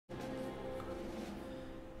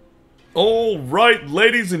Alright,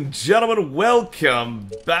 ladies and gentlemen,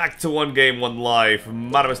 welcome back to 1Game1Life.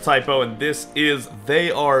 My name is Typo, and this is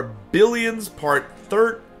They Are Billions Part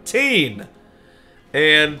 13.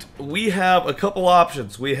 And we have a couple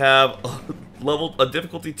options. We have a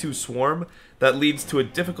difficulty 2 swarm that leads to a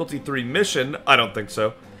difficulty 3 mission. I don't think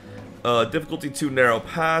so. Difficulty 2 narrow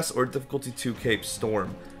pass or difficulty 2 Cape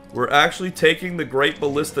Storm. We're actually taking the Great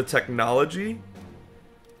Ballista technology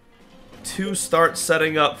to start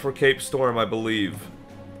setting up for Cape Storm, I believe.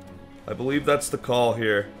 I believe that's the call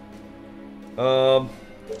here. Not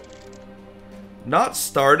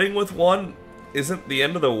starting with one isn't the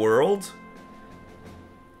end of the world.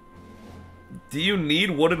 Do you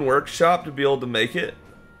need Wooden Workshop to be able to make it?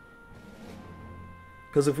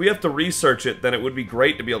 Because if we have to research it, then it would be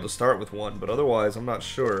great to be able to start with one, but otherwise, I'm not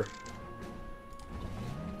sure.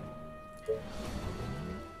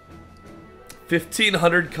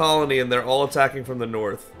 1,500 colony, and they're all attacking from the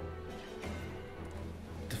north.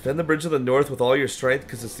 Defend the bridge of the north with all your strength,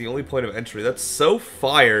 because it's the only point of entry. That's so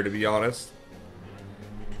fire, to be honest.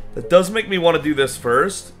 That does make me want to do this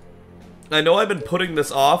first. I know I've been putting this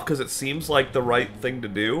off, because it seems like the right thing to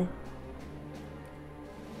do.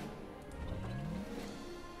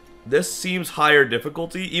 This seems higher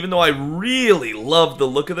difficulty, even though I really love the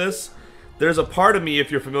look of this. There's a part of me, if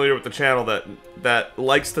you're familiar with the channel, that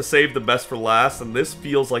likes to save the best for last, and this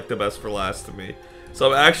feels like the best for last to me.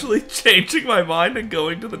 So I'm actually changing my mind and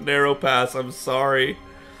going to the narrow pass. I'm sorry.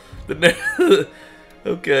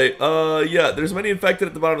 Okay, yeah, there's many infected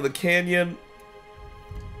at the bottom of the canyon.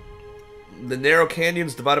 The narrow canyon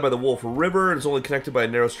is divided by the Wolf River and is only connected by a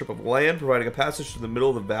narrow strip of land, providing a passage through the middle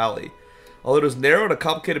of the valley. Although it is narrow and a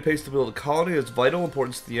complicated pace to build a colony, it has vital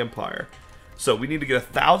importance to the Empire. So we need to get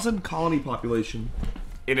 1,000 colony population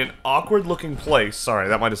in an awkward-looking place. Sorry,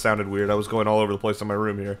 that might have sounded weird. I was going all over the place in my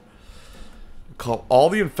room here. Call all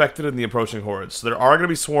the infected and the approaching hordes. So there are going to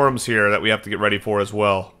be swarms here that we have to get ready for as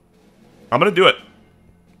well. I'm going to do it.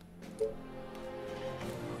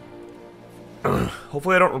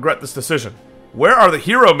 Hopefully I don't regret this decision. Where are the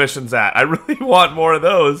hero missions at? I really want more of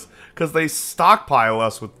those, because they stockpile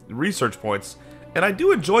us with research points. And I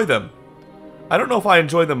do enjoy them. I don't know if I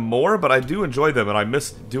enjoy them more, but I do enjoy them, and I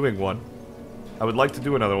miss doing one. I would like to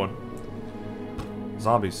do another one.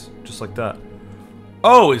 Zombies, just like that.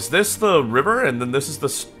 Oh, is this the river, and then this is the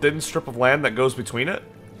thin strip of land that goes between it?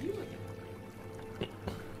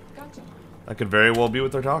 That could very well be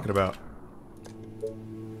what they're talking about.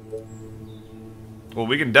 Well,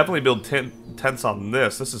 we can definitely build tents on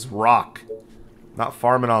this. This is rock. Not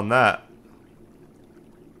farming on that.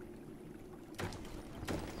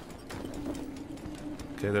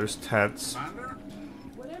 Okay, there's tents.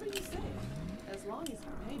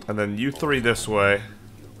 And then you three this way.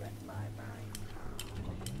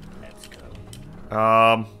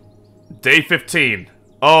 Day 15.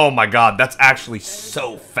 Oh my god, that's actually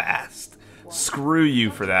so fast. Screw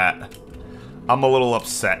you for that. I'm a little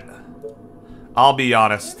upset. I'll be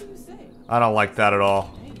honest. I don't like that at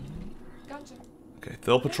all. Okay,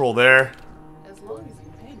 they'll patrol there.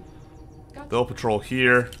 They'll patrol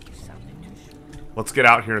here. Let's get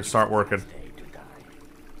out here and start working.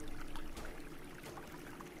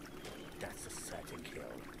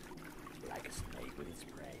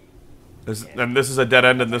 And this is a dead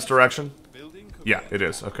end in this direction? Yeah, it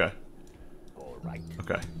is. Okay.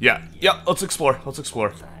 Okay. Yeah. Yeah, let's explore. Let's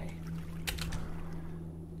explore.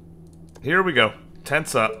 Here we go.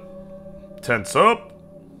 Tents up. Tents up.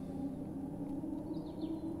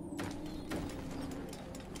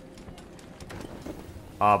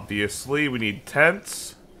 Obviously, we need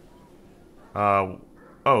tents. Oh,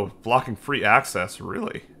 blocking free access.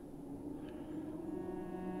 Really?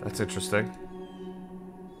 That's interesting.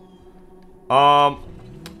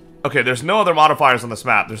 Okay, there's no other modifiers on this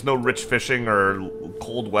map. There's no rich fishing or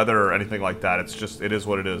cold weather or anything like that. It's just, it is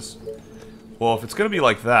what it is. Well, if it's gonna be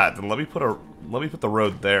like that, then let me put the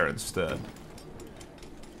road there instead.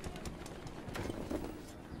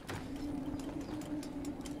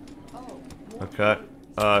 Okay.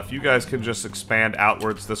 If you guys can just expand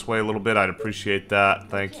outwards this way a little bit, I'd appreciate that.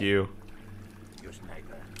 Thank you.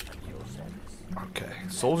 Okay.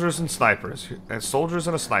 Soldiers and snipers. Soldiers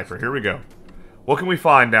and a sniper. Here we go. What can we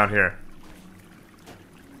find down here?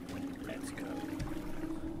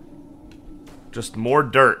 Just more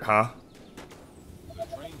dirt, huh?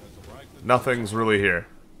 Nothing's really here.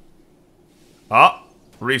 Ah!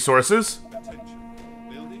 Resources.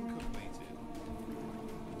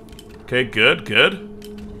 Okay, good, good.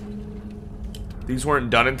 These weren't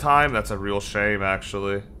done in time. That's a real shame,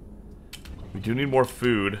 actually. We do need more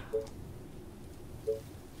food.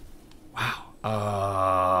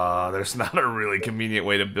 Wow. there's not a really convenient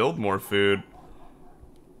way to build more food.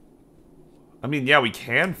 I mean, yeah, we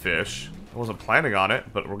can fish. I wasn't planning on it,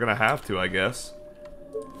 but we're gonna have to, I guess.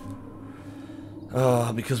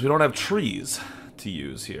 Because we don't have trees to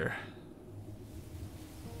use here.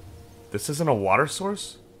 This isn't a water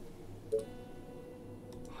source?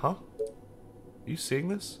 Huh? Are you seeing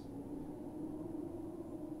this?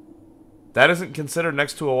 That isn't considered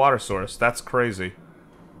next to a water source. That's crazy.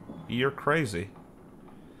 You're crazy.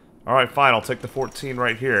 Alright, fine. I'll take the 14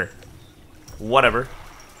 right here. Whatever.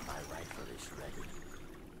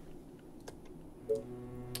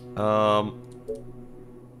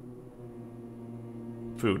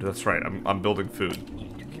 Food. That's right. I'm building food.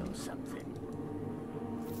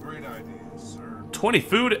 20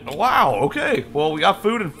 food? Wow, okay. Well, we got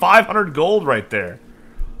food and 500 gold right there.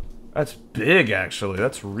 That's big, actually.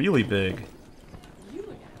 That's really big.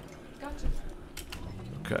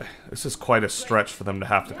 Okay, this is quite a stretch for them to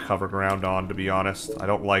have to cover ground on, to be honest. I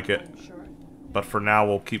don't like it. But for now,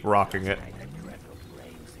 we'll keep rocking it.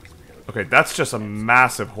 Okay, that's just a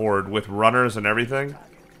massive horde with runners and everything.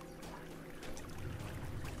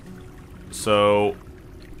 So...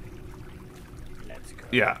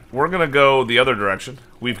 yeah, we're gonna go the other direction.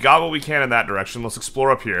 We've got what we can in that direction. Let's explore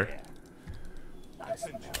up here.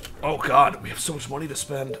 Oh god, we have so much money to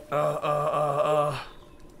spend.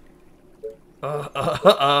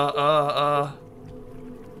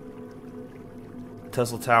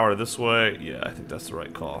 Tesla Tower this way. Yeah, I think that's the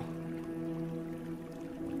right call.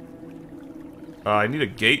 I need a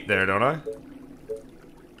gate there, don't I?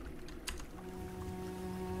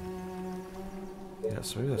 Yeah,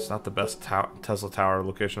 so maybe that's not the best Tesla Tower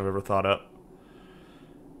location I've ever thought up.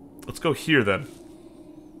 Let's go here, then.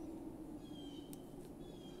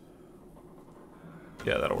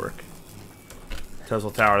 Yeah, that'll work.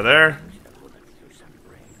 Tesla Tower there.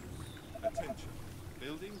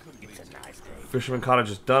 Fisherman Cottage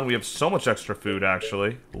is done. We have so much extra food,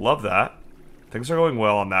 actually. Love that. Things are going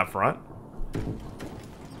well on that front.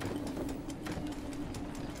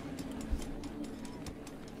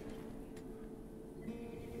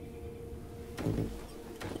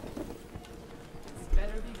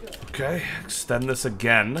 Okay, extend this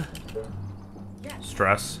again.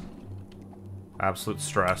 Stress. Absolute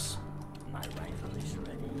stress.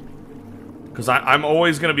 Because I'm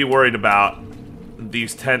always going to be worried about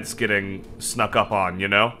these tents getting snuck up on, you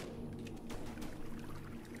know?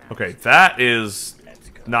 Okay, that is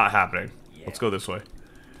not happening. Let's go this way.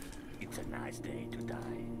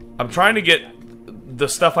 I'm trying to get the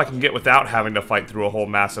stuff I can get without having to fight through a whole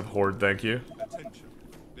massive horde, thank you.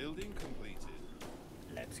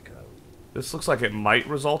 This looks like it might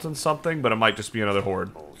result in something, but it might just be another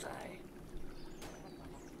horde.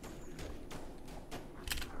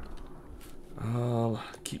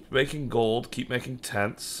 Keep making gold, keep making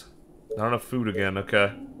tents. Not enough food again,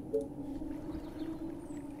 okay.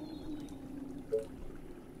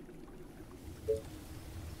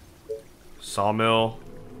 Sawmill.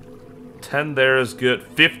 10 there is good.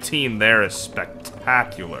 15 there is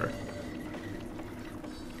spectacular.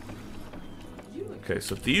 Okay,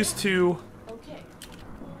 so these two...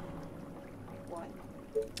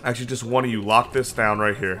 actually, just one of you lock this down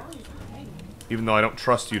right here. Even though I don't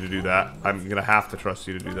trust you to do that. I'm gonna have to trust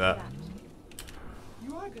you to do that.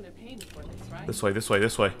 This way, this way,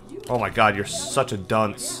 this way. Oh my god, you're such a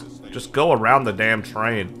dunce. Just go around the damn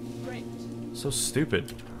train. So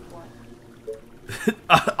stupid.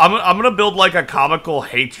 I'm gonna build like a comical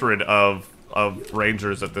hatred of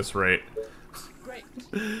rangers at this rate.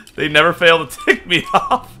 They never fail to tick me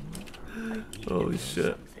off. Holy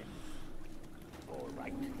shit.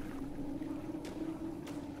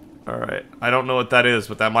 Alright, I don't know what that is,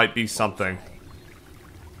 but that might be something.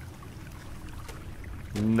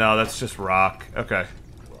 No, that's just rock. Okay.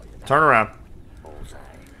 Turn around.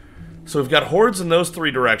 So we've got hordes in those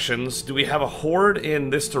three directions. Do we have a horde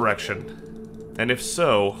in this direction? And if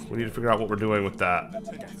so, we need to figure out what we're doing with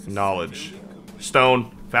that. Knowledge.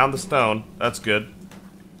 Stone. Found the stone. That's good.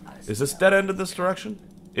 Is this dead end in this direction?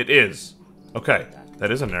 It is. Okay.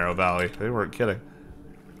 That is a narrow valley. They weren't kidding.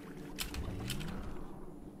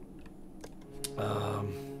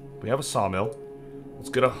 We have a sawmill. Let's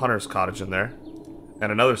get a hunter's cottage in there.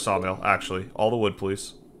 And another sawmill, actually. All the wood,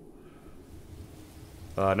 please.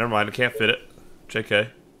 Never mind, I can't fit it. JK.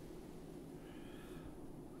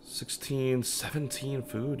 16, 17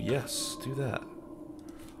 food? Yes, do that.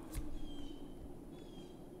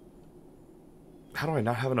 How do I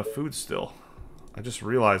not have enough food still? I just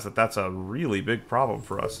realized that that's a really big problem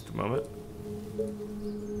for us at the moment.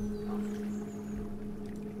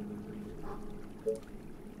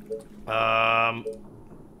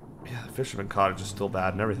 Yeah, Fisherman cottage is still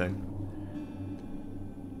bad and everything.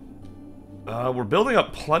 We're building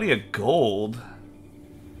up plenty of gold.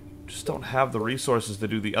 Just don't have the resources to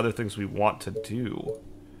do the other things we want to do.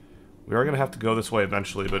 We are gonna have to go this way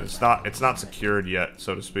eventually, but it's not secured yet,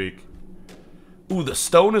 so to speak. Ooh, the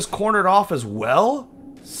stone is cornered off as well?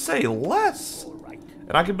 Say less.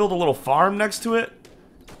 And I can build a little farm next to it?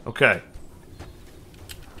 Okay.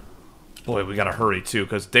 Boy, we gotta hurry too,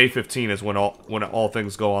 because day 15 is when all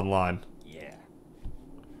things go online. Yeah.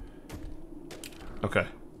 Okay.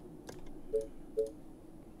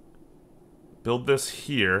 Build this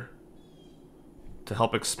here to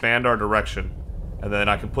help expand our direction. And then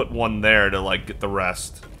I can put one there to, like, get the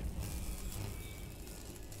rest.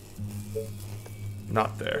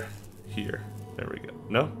 Not there. Here. There we go.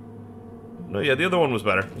 No? No, yeah, the other one was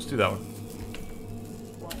better. Let's do that one.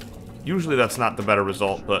 Usually that's not the better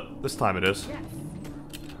result, but this time it is. Yes.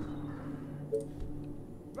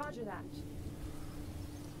 Roger that.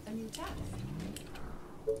 A new task.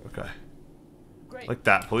 Okay. Great. Like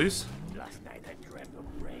that, please. Last night I dreamt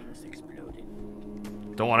of brains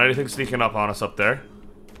exploding. Don't want anything sneaking up on us up there.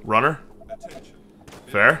 Runner.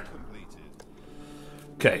 Fair.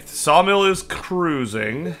 Okay, the sawmill is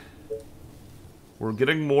cruising. We're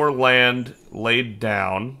getting more land laid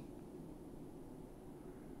down.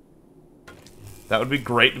 That would be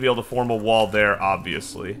great to be able to form a wall there,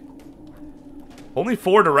 obviously. Only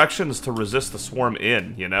 4 directions to resist the swarm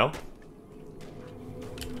in, you know?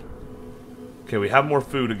 Okay, we have more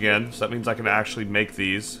food again, so that means I can actually make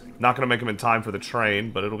these. Not gonna make them in time for the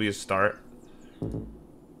train, but it'll be a start.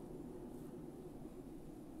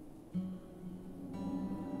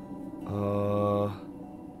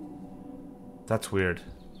 That's weird.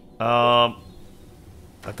 That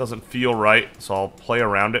doesn't feel right, so I'll play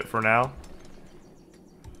around it for now.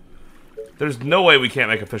 There's no way we can't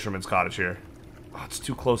make a fisherman's cottage here. Oh, it's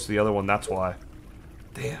too close to the other one, that's why.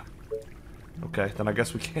 Damn. Okay, then I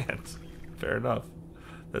guess we can't. Fair enough.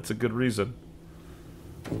 That's a good reason.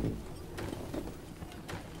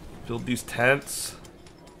 Build these tents.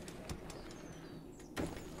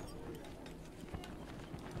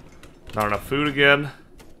 Not enough food again.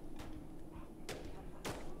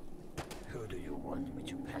 Who do you want me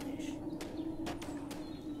to punish?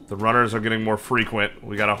 The runners are getting more frequent.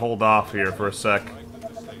 We gotta hold off here for a sec.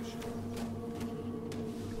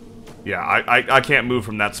 Yeah, I can't move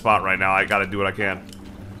from that spot right now. I gotta do what I can.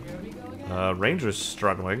 Ranger's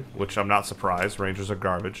struggling, which I'm not surprised. Rangers are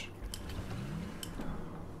garbage.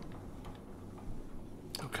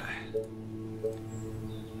 Okay.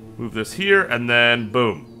 Move this here, and then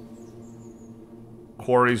boom.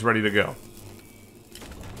 Quarry's ready to go.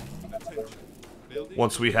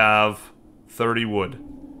 Once we have 30 wood,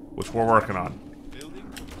 which we're working on.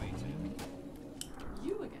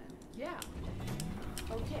 You again? Yeah.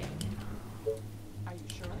 Okay. Are you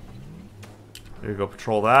sure? There you go,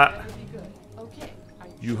 patrol that. That'll be good. Okay. Are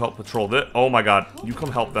You help patrol this. Oh my god, you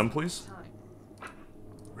come help them, please.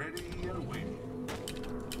 Ready and waiting.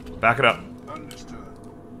 Back it up. Understood.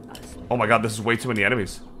 Oh my god, this is way too many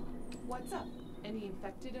enemies. What's up? Any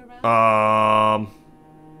infected around?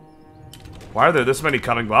 Why are there this many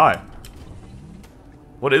coming by?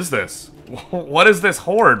 What is this? What is this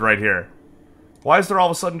horde right here? Why is there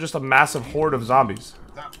all of a sudden just a massive horde of zombies?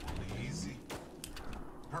 That will be easy.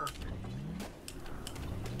 Perfect.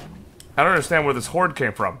 I don't understand where this horde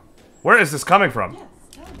came from. Where is this coming from? Yes,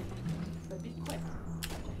 tell me. But be quick.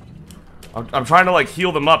 I'm trying to, like,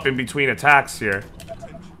 heal them up in between attacks here.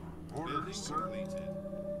 Orders, sir.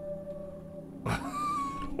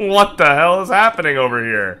 What the hell is happening over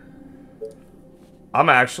here? I'm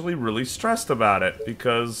actually really stressed about it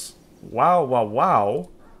because, wow,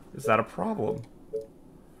 is that a problem?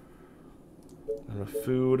 And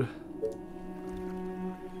food.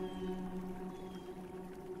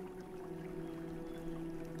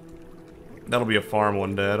 That'll be a farm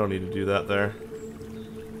one day. I don't need to do that there.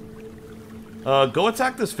 Go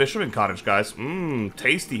attack this fisherman cottage, guys. Mmm,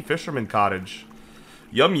 tasty fisherman cottage.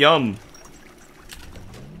 Yum, yum.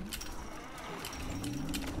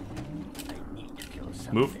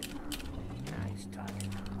 Move. Nice target.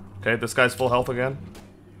 Okay, this guy's full health again.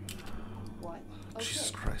 What? Okay.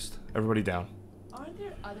 Jesus Christ. Everybody down. Aren't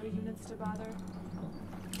there other units to bother?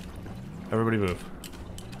 Everybody move.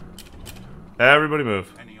 Everybody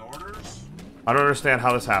move. Any orders? I don't understand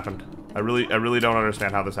how this happened. I really don't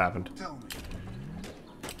understand how this happened. Tell me.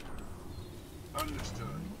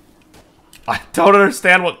 Understood. I don't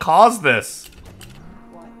understand what caused this.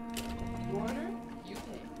 What? You order? You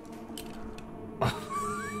pay.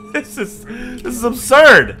 This is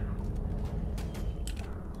absurd.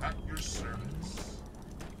 At your service.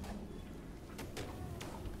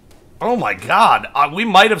 Oh my god. We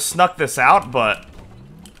might have snuck this out, but...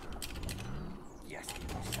 Yes,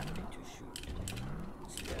 something to shoot.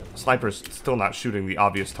 Slow. Sniper's still not shooting the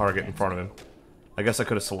obvious target in front of him. I guess I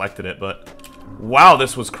could have selected it, but... Wow,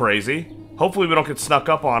 this was crazy. Hopefully we don't get snuck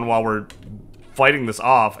up on while we're fighting this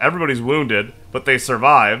off. Everybody's wounded, but they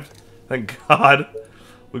survived. Thank God.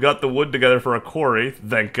 We got the wood together for a quarry.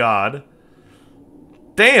 Thank God.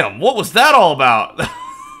 Damn, what was that all about?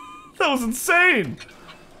 That was insane.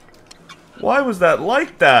 Why was that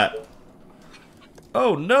like that?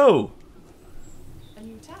 Oh no. A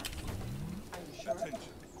new task. Are you sure?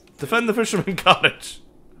 Defend the fisherman cottage.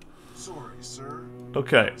 Sorry, sir.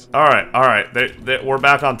 Okay, alright. We're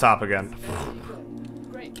back on top again.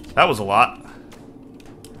 Good. Great. That was a lot.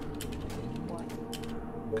 What?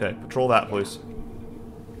 Okay, patrol that, please.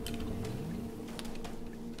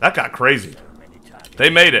 That got crazy. They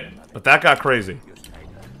made it, but that got crazy.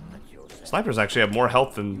 Snipers actually have more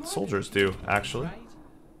health than soldiers do, actually.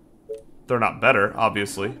 They're not better,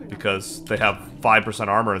 obviously, because they have 5%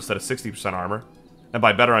 armor instead of 60% armor. And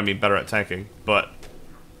by better, I mean better at tanking, but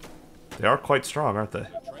they are quite strong, aren't they?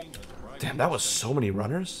 Damn, that was so many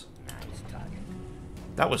runners.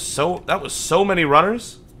 That was so many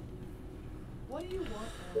runners. What do you want,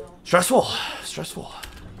 Earl? Stressful.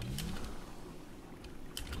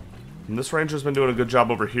 And this ranger's been doing a good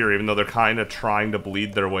job over here, even though they're kind of trying to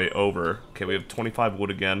bleed their way over. Okay, we have 25 wood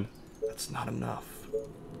again. That's not enough.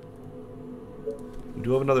 We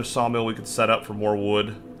do have another sawmill we could set up for more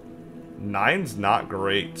wood. 9's not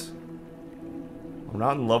great. I'm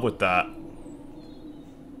not in love with that.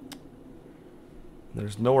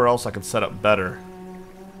 There's nowhere else I can set up better.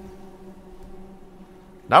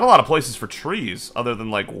 Not a lot of places for trees, other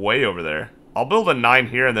than, like, way over there. I'll build a 9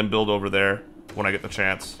 here and then build over there when I get the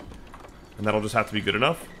chance. And that'll just have to be good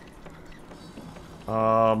enough.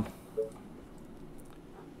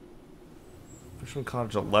 Fisherman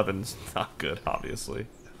Cottage 11's not good, obviously.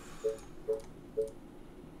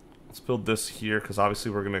 Let's build this here, because obviously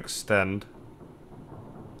we're going to extend.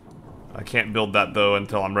 I can't build that, though,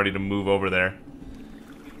 until I'm ready to move over there.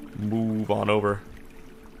 Move on over.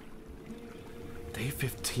 Day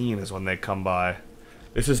 15 is when they come by.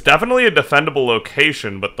 This is definitely a defendable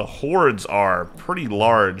location, but the hordes are pretty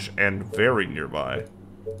large and very nearby.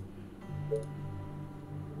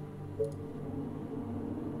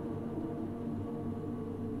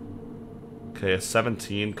 Okay, a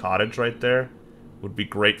 17 cottage right there would be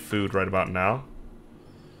great food right about now.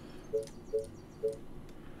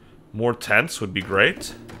 More tents would be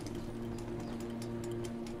great.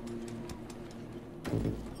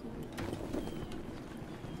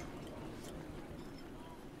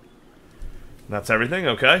 That's everything,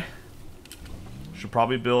 okay. Should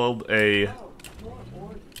probably build a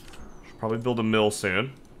mill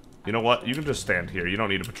soon. You know what? You can just stand here. You don't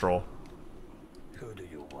need a patrol. Who do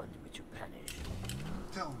you want me to punish?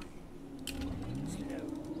 Tell me. Slow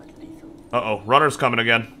but lethal. Uh-oh, runner's coming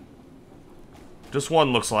again. Just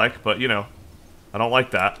one looks like, but you know. I don't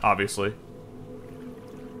like that, obviously.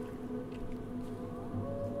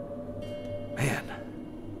 Man.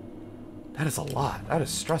 That is a lot. That is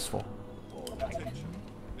stressful.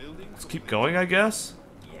 Let's keep going, I guess.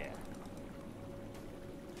 Yeah.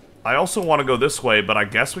 I also want to go this way, but I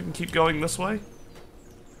guess we can keep going this way.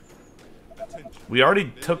 We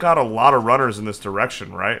already took out a lot of runners in this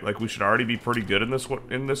direction, right? Like, we should already be pretty good in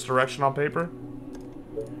this direction on paper.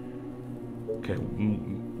 Okay,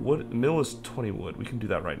 wood mill is 20 wood. We can do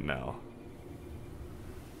that right now.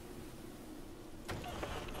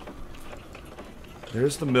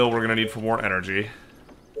 There's the mill we're gonna need for more energy.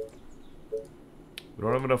 We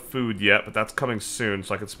don't have enough food yet, but that's coming soon,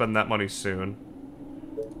 so I can spend that money soon.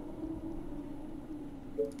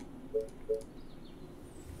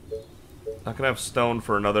 Not gonna have stone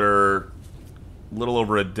for another little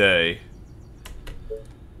over a day.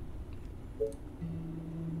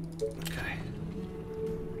 Okay.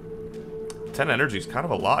 10 energy is kind of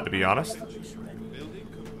a lot, to be honest.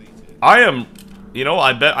 I am, you know,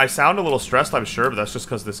 I bet I sound a little stressed, I'm sure, but that's just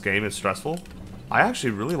because this game is stressful. I actually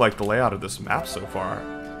really like the layout of this map so far.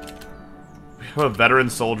 We have a veteran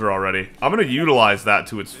soldier already. I'm going to utilize that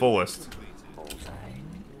to its fullest.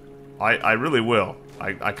 I really will.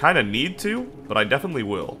 I kind of need to, but I definitely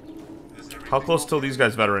will. How close till these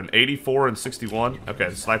guys veteran? 84 and 61? Okay,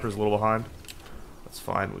 the sniper's a little behind. That's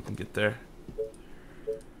fine, we can get there.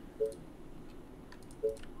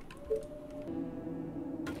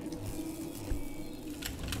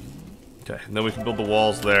 Okay, and then we can build the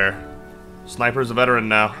walls there. Sniper's a veteran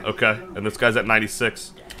now. Okay, and this guy's at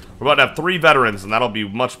 96. We're about to have 3 veterans, and that'll be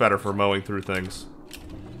much better for mowing through things.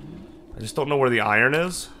 I just don't know where the iron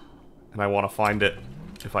is, and I want to find it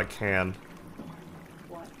if I can.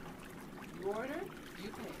 What? You order, you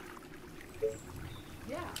pay.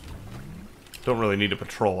 Yeah. Don't really need to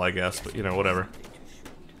patrol, I guess, but you know, whatever.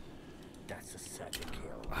 That's a sad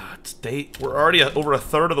kill. It's date. We're already over a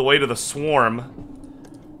third of the way to the swarm.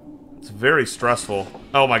 It's very stressful.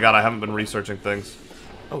 Oh my god, I haven't been researching things.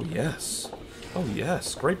 Oh yes. Oh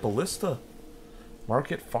yes. Great ballista.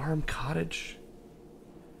 Market, farm, cottage.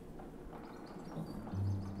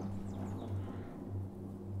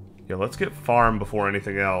 Yeah, let's get farm before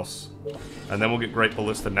anything else. And then we'll get great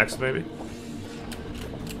ballista next, maybe?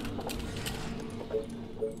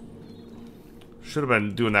 Should have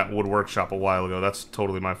been doing that wood workshop a while ago. That's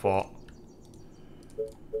totally my fault.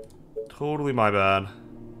 Totally my bad.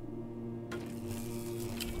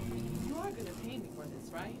 You are gonna pay me for this,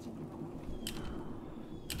 right?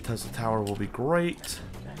 Tesla Tower will be great.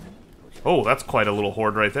 Oh, that's quite a little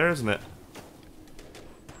horde right there, isn't it?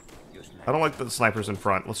 I don't like the snipers in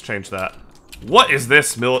front. Let's change that. What is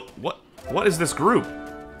this What is this group?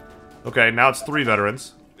 Okay, now it's 3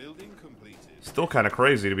 veterans. Still kind of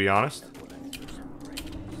crazy, to be honest.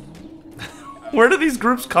 Where do these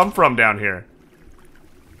groups come from down here?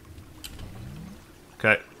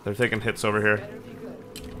 Okay, they're taking hits over here. Better be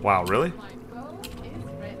good. Wow, really? My bow is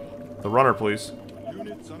ready. The runner, please.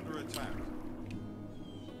 Units under attack.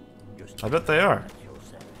 I bet they are.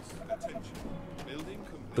 Attention. Building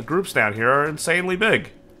complete. The groups down here are insanely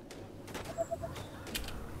big.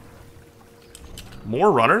 More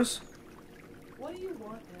runners? What do you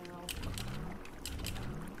want now?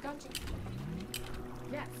 Gotcha.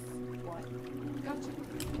 Yes. What? Gotcha.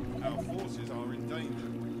 Our forces are in danger.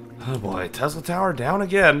 Oh boy, Tesla Tower down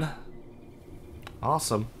again.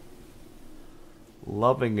 Awesome.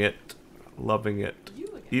 Loving it. Loving it. You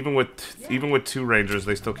again. Even with 2 rangers,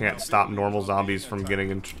 they still can't stop normal zombies from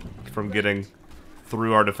getting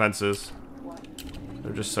through our defenses. What?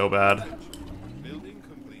 They're just so bad. Building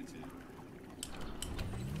completed.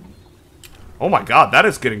 Oh my god, that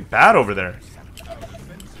is getting bad over there. Our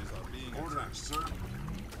defenses are being Order that, sir.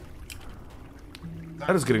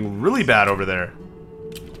 That is getting really bad over there.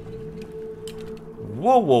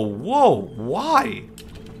 Whoa, whoa, whoa. Why?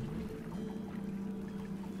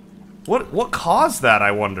 What caused that, I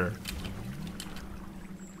wonder?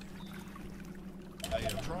 They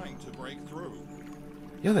are trying to break through.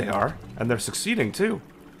 Yeah, they are. And they're succeeding, too.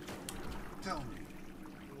 Tell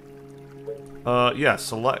me. Yeah,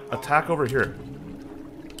 select attack over here.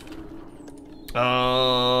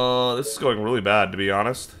 This is going really bad, to be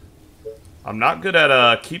honest. I'm not good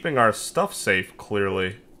at, keeping our stuff safe,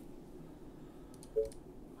 clearly.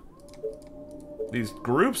 These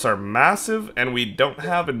groups are massive, and we don't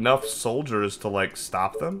have enough soldiers to, like,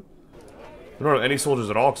 stop them. We don't have any soldiers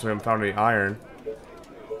at all, because we haven't found any iron.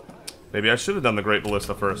 Maybe I should have done the Great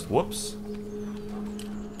Ballista first. Whoops. Do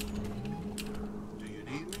you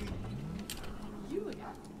need me? You again.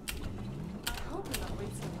 I hope you're not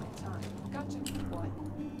wasting my time. Gotcha. What?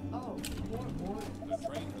 Oh, more orders. The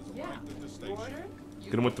train has Yeah. arrived at the station. Order.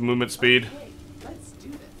 You Get him with the movement speed. Okay, let's do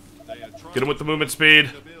this. They are trying Get him with the movement speed.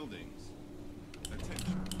 to the buildings.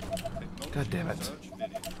 Attention. Technology God damn it. research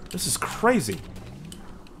video. This is crazy.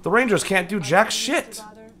 The Rangers can't do jack shit.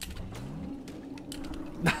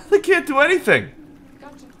 They can't do anything.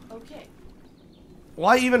 Gotcha. Okay.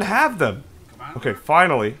 Why even have them? Okay,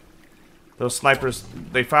 finally. Those snipers,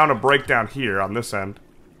 they found a breakdown here on this end.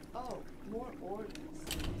 Oh, more orders.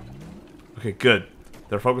 Okay, good.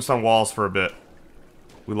 They're focused on walls for a bit.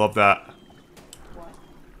 We love that. What?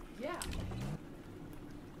 Yeah.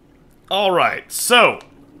 Alright, so.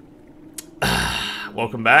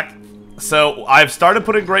 Welcome back. So, I've started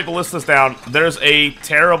putting Great Ballistas down. There's a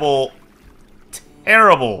terrible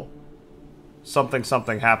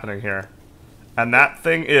something happening here. And that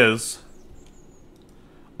thing is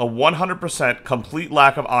a 100% complete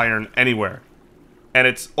lack of iron anywhere. And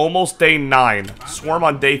it's almost day 9. Swarm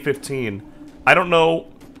on day 15. I don't know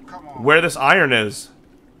where this iron is.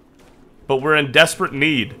 But we're in desperate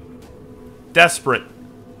need. Desperate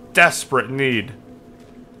need.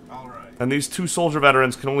 Alright. And these 2 soldier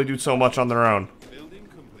veterans can only do so much on their own. Building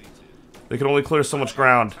completed. They can only clear so much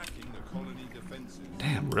ground. Attacking the colony defenses.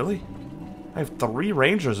 Damn, really? I have 3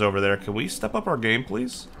 rangers over there. Can we step up our game,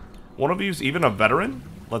 please? One of you's even a veteran?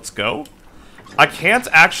 Let's go. I can't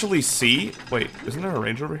actually see... Wait, isn't there a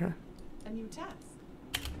ranger over here? A new task.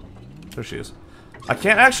 There she is. I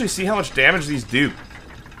can't actually see how much damage these do.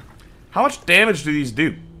 How much damage do these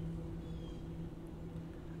do?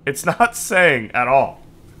 It's not saying at all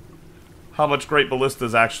how much Great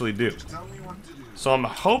Ballistas actually do. Tell me what to do. So I'm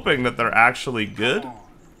hoping that they're actually good, Come on.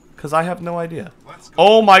 because I have no idea. Let's go.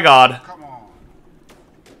 Oh my god. Come on.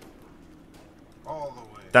 All the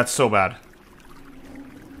way. That's so bad.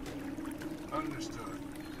 Understood.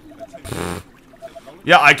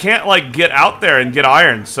 Yeah, I can't, like, get out there and get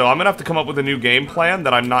iron, so I'm gonna have to come up with a new game plan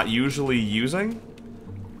that I'm not usually using.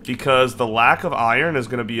 Because the lack of iron is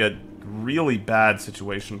gonna be a really bad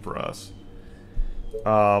situation for us.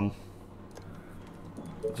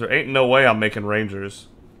 There ain't no way I'm making rangers.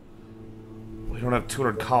 We don't have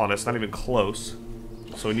 200 colonists, not even close.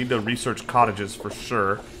 So we need to research cottages for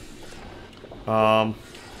sure. We're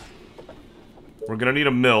gonna need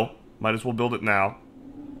a mill. Might as well build it now.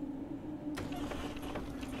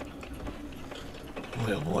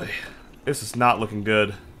 Boy, oh boy. This is not looking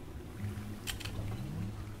good.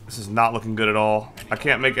 This is not looking good at all. I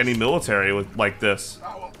can't make any military with like this.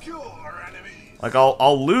 I will kill our enemies. Like,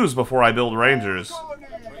 I'll lose before I build rangers. Colony.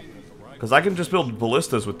 Because I can just build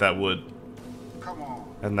ballistas with that wood. Come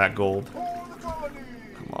on. And that gold. For the colony.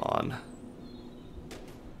 Come on.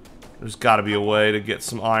 There's gotta be a way to get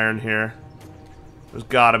some iron here. There's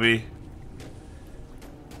gotta be.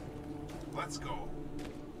 Let's go.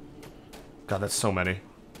 God, that's so many.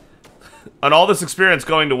 And all this experience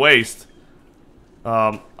going to waste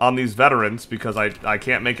on these veterans because I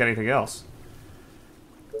can't make anything else.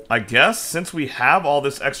 I guess since we have all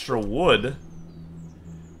this extra wood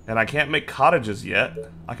and I can't make cottages yet,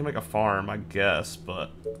 I can make a farm, I guess,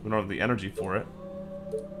 but we don't have the energy for it.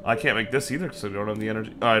 I can't make this either because I don't have the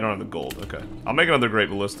energy. Oh, I don't have the gold. Okay. I'll make another great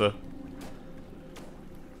ballista.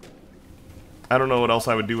 I don't know what else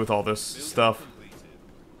I would do with all this stuff.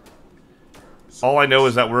 All I know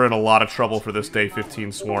is that we're in a lot of trouble for this day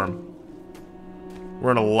 15 swarm. We're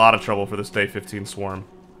in a lot of trouble for this day 15 swarm.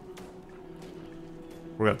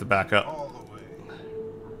 We're gonna have to back up. All the way.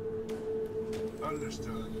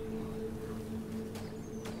 Understood.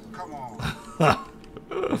 Come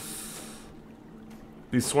on.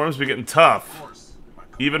 These swarms be getting tough. Of course. My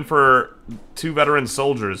Even for 2 veteran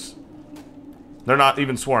soldiers. They're not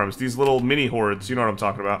even swarms. These little mini hordes. You know what I'm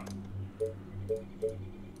talking about.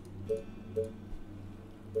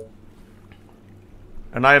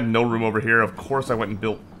 And I have no room over here. Of course I went and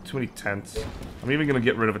built too many tents. I'm even going to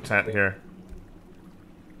get rid of a tent here.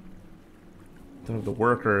 Don't have the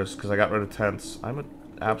workers because I got rid of tents. I'm an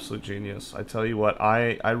absolute genius. I tell you what,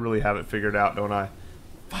 I really have it figured out, don't I?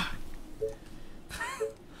 Fuck.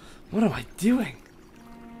 What am I doing?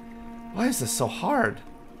 Why is this so hard?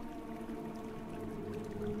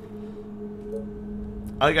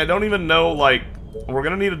 Like, I don't even know, like, we're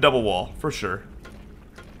gonna need a double wall, for sure.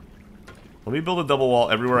 Let me build a double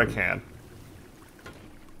wall everywhere I can.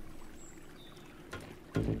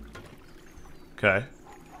 Okay.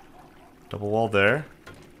 Double wall there.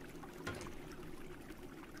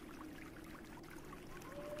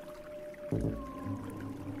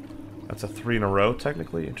 That's a 3 in a row,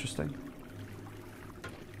 technically. Interesting.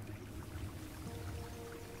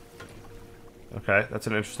 Okay, that's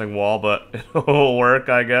an interesting wall, but it'll work,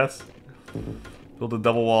 I guess. Build a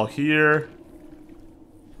double wall here.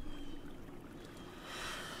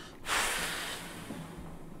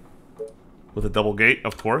 With a double gate,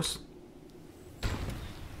 of course.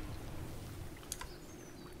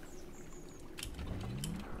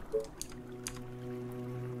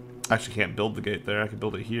 I actually can't build the gate there. I can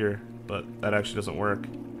build it here, but that actually doesn't work.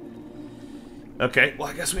 Okay, well,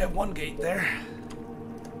 I guess we have 1 gate there.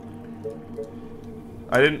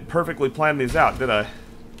 I didn't perfectly plan these out, did I?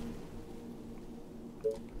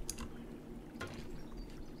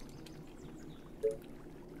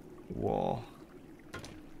 Wall.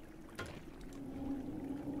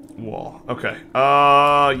 Wall. Okay.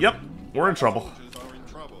 Yep. We're in trouble. Soldiers are in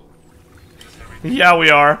trouble. Yeah, we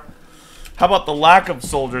are. How about the lack of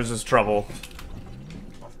soldiers is trouble?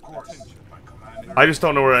 Of course, my commander. I just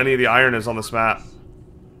don't know where any of the iron is on this map.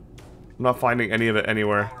 I'm not finding any of it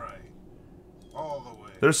anywhere. All right. All the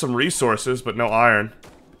way. There's some resources, but no iron.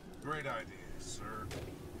 Great idea, sir.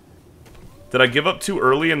 Did I give up too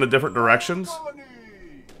early in the different directions? Colony.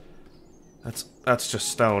 That's just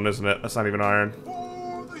stone, isn't it? That's not even iron.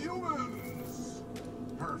 For the humans.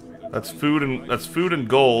 Perfect. That's food and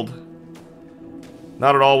gold.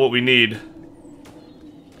 Not at all what we need.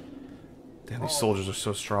 Damn, these soldiers are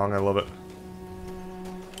so strong. I love it.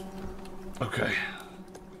 Okay.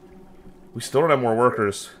 We still don't have more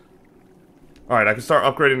workers. Alright, I can start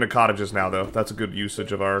upgrading the cottages now, though. That's a good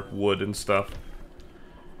usage of our wood and stuff.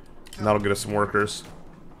 And that'll get us some workers.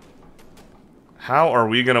 How are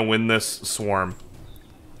we gonna win this swarm?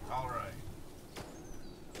 All right.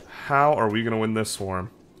 How are we gonna win this swarm?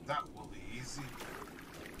 That will be easy.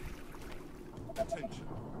 Attention.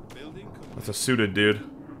 Building complete. That's a suited dude.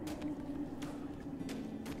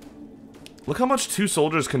 Look how much 2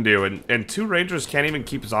 soldiers can do, and 2 rangers can't even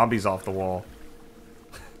keep zombies off the wall.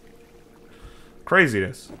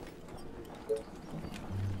 Craziness.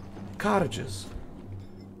 Cottages.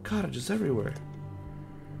 Cottages everywhere.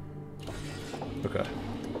 Okay.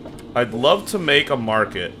 I'd love to make a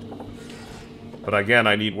market. But again,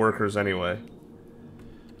 I need workers anyway.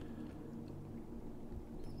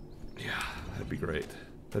 Yeah, that'd be great.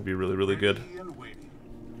 That'd be really, really good.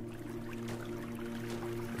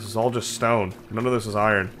 This is all just stone. None of this is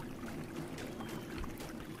iron.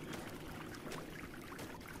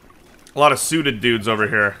 A lot of suited dudes over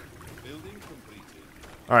here.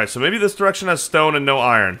 Alright, so maybe this direction has stone and no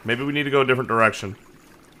iron. Maybe we need to go a different direction.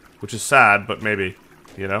 Which is sad, but maybe.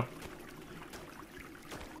 You know?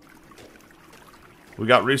 We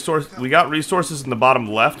got resources in the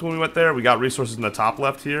bottom left when we went there. We got resources in the top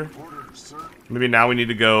left here. Maybe now we need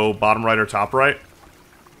to go bottom right or top right.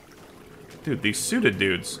 Dude, these suited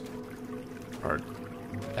dudes are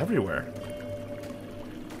everywhere.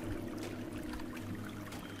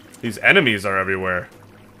 These enemies are everywhere.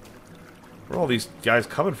 Where are all these guys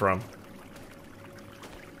coming from?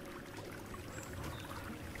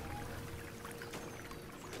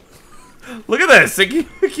 Look at this! It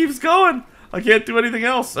keeps going! I can't do anything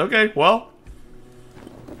else. Okay, well.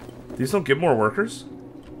 These don't give more workers?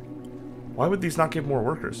 Why would these not give more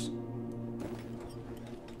workers?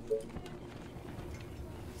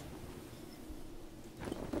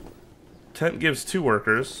 Tent gives 2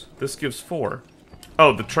 workers. This gives 4.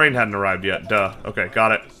 Oh, the train hadn't arrived yet. Duh. Okay,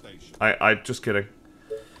 got it. I just kidding.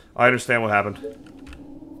 I understand what happened.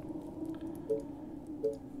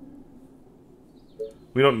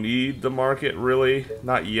 We don't need the market, really.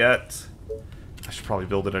 Not yet. I should probably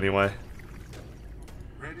build it anyway.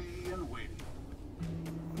 Ready and waiting.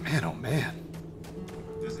 Man, oh man.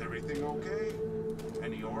 Is everything okay?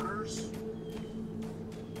 Any orders?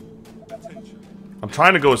 Attention. I'm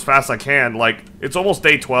trying to go as fast as I can. Like, it's almost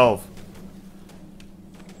day 12.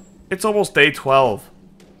 It's almost day 12.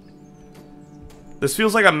 This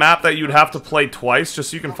feels like a map that you'd have to play twice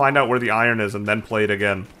just so you can find out where the iron is and then play it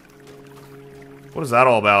again. What is that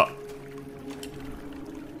all about?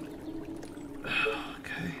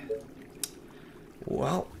 Okay.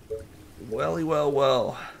 Well.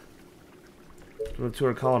 Well.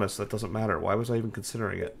 200 colonists, that doesn't matter. Why was I even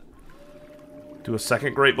considering it? Do a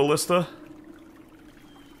second Great Ballista?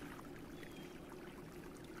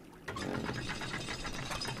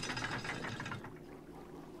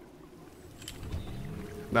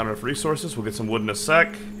 Not enough resources. We'll get some wood in a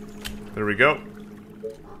sec. There we go.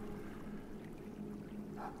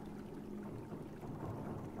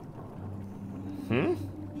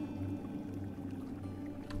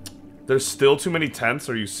 There's still too many tents?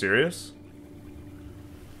 Are you serious?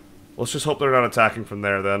 Let's just hope they're not attacking from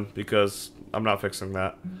there then, because I'm not fixing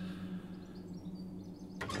that.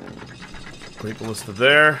 Great Ballista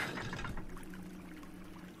there.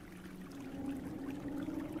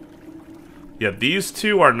 Yeah, these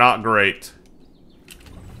two are not great.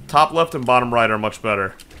 Top left and bottom right are much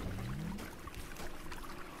better.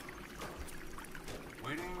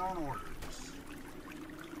 Waiting on orders.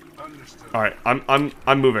 Understood. All right,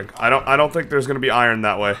 I'm moving. I don't think there's gonna be iron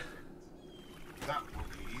that way. That will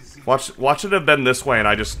be easy. Watch it have been this way, and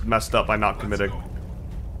I just messed up by not committing. Let's go.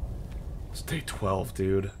 It's day 12,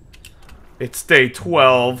 dude. It's day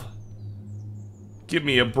 12. Give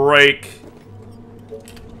me a break.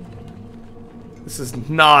 This is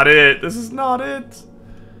not it. This is not it.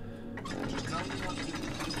 Just tell me what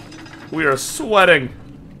to do. We are sweating.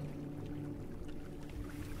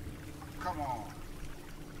 Come on.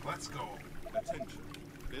 Let's go. Attention.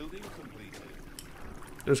 Building completed.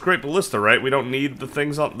 There's Great Ballista, right? We don't need the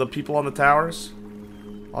things on the people on the towers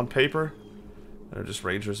on paper. They're just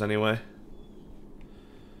rangers anyway.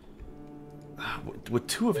 With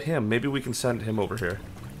 2 of him, maybe we can send him over here.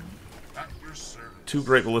 At your service. 2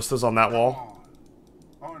 Great Ballistas on that wall.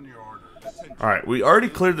 On your orders. Alright, we already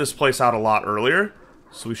cleared this place out a lot earlier,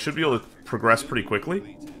 so we should be able to progress pretty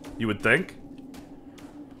quickly, you would think.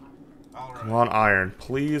 All right. Come on, iron.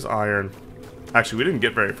 Please, iron. Actually, we didn't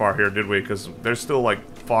get very far here, did we? Because there's still, like,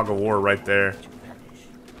 fog of war right there.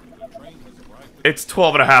 It's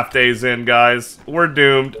 12.5 days in, guys. We're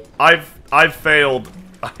doomed. I've failed.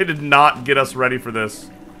 I did not get us ready for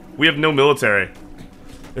this. We have no military.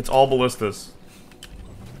 It's all ballistas.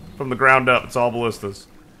 From the ground up, it's all ballistas.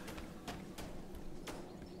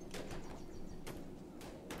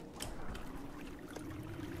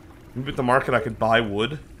 Maybe at the market I could buy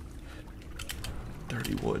wood.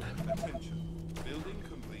 30 wood. Attention. Building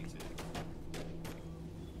completed.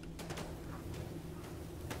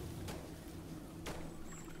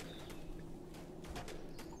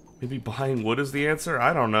 Maybe buying wood is the answer?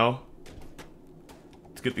 I don't know.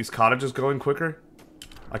 To get these cottages going quicker?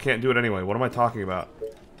 I can't do it anyway. What am I talking about?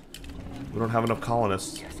 We don't have enough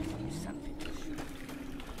colonists.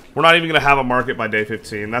 We're not even going to have a market by day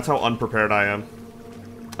 15. That's how unprepared I am.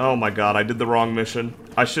 Oh my god, I did the wrong mission.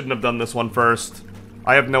 I shouldn't have done this one first.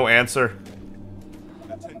 I have no answer.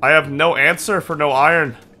 I have no answer for no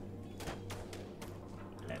iron.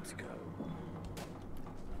 Let's go.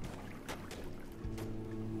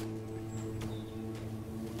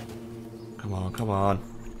 Come on, come on.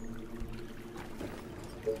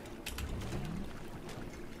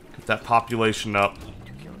 Get that population up.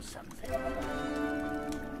 To kill something.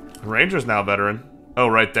 The Ranger's now veteran. Oh,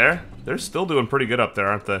 right there? They're still doing pretty good up there,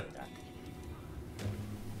 aren't they?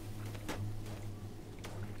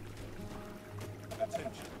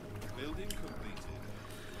 Attention. Building completed.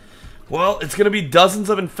 Well, it's gonna be dozens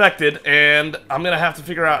of infected, and I'm gonna have to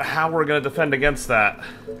figure out how we're gonna defend against that.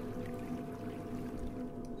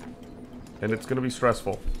 And it's gonna be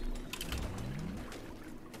stressful.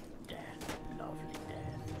 Death. Lovely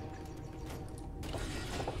death.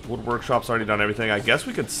 Wood Workshop's already done everything. I guess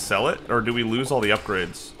we could sell it, or do we lose all the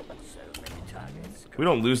upgrades? So many targets. We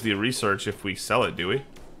don't lose the research if we sell it, do we?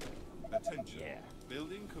 Attention. Yeah.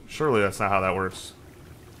 Building complete. Surely that's not how that works.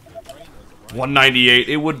 198.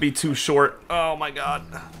 It would be too short. Oh my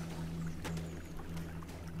god. Nice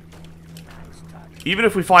target. Even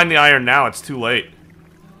if we find the iron now, it's too late.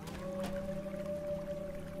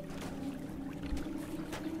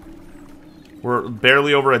 We're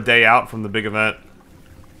barely over a day out from the big event.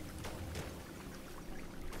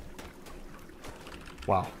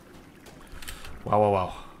 Wow. Wow, wow,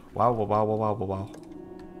 wow. Wow, wow, wow, wow, wow, wow, wow.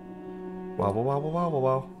 Wow, wow, wow, wow,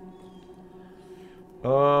 wow,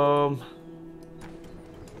 wow.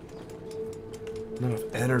 Not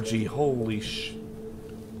enough energy, holy sh...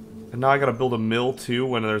 And now I gotta build a mill too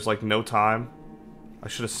when there's like no time. I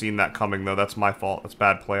should have seen that coming though, that's my fault. That's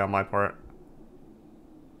bad play on my part.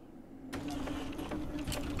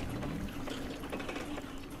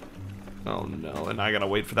 Oh no, and I gotta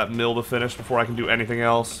wait for that mill to finish before I can do anything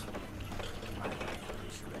else.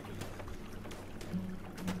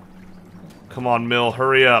 Come on, mill,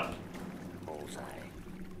 hurry up. Bullseye.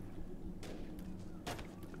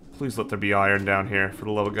 Please let there be iron down here, for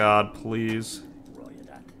the love of God, please. Roger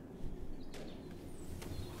that.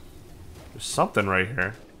 There's something right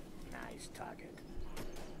here. Nice target.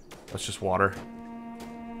 That's just water.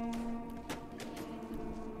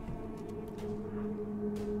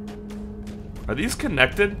 Are these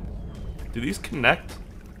connected? Do these connect?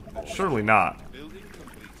 Surely not. Building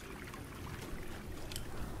completed.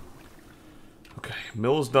 Okay,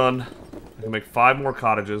 mill is done. I can make 5 more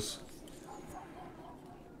cottages.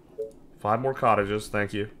 5 more cottages,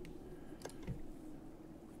 thank you.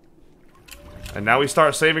 And now we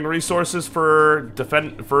start saving resources for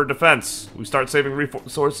defense. We start saving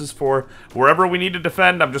resources for wherever we need to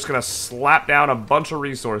defend. I'm just gonna slap down a bunch of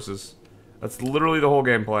resources. That's literally the whole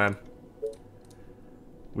game plan.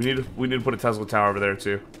 We need to put a Tesla tower over there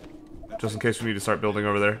too, just in case we need to start building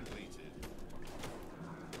over there.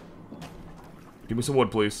 Give me some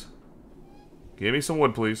wood, please. Give me some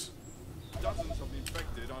wood, please. Dozens of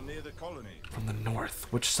infected are near the colony. From the north.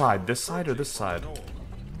 Which side? This side or this side? North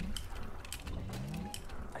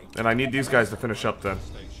And I need these guys to finish up then.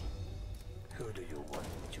 station. Who do you want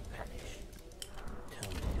to punish?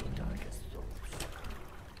 Tell me your darkest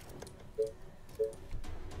thoughts.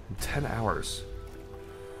 10 hours.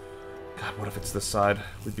 God, what if it's this side?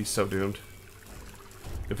 We'd be so doomed.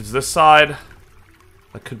 If it's this side,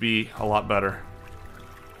 that could be a lot better.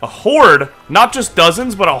 A horde? Not just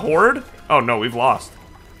dozens, but a horde? Oh no, we've lost.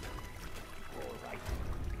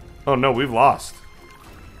 Oh no, we've lost.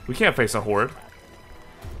 We can't face a horde.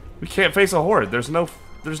 We can't face a horde. There's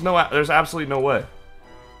absolutely no way.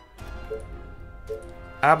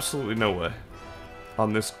 Absolutely no way.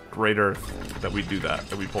 On this great earth that we do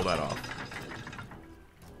that we pull that off.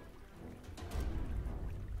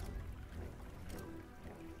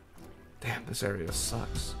 Damn, this area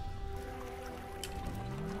sucks.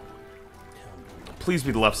 Please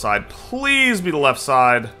be the left side. Please be the left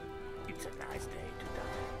side. It's a nice day to die.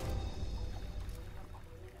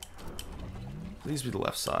 Please be the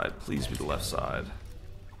left side. Please be the left side.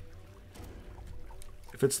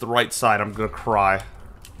 If it's the right side, I'm gonna cry.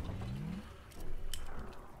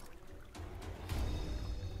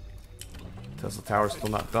 Tesla tower's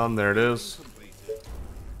still not done. There it is.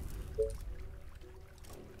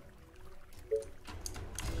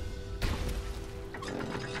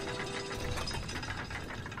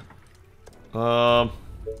 Not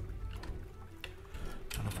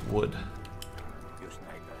enough wood. You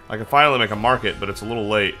sniper. I can finally make a market, but it's a little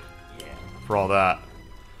late Yeah. for all that.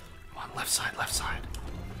 Come on, left side, left side.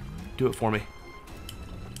 Do it for me.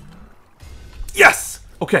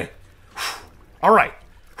 Okay. Alright.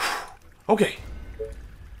 Okay.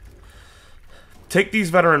 Take these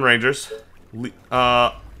veteran rangers. Leave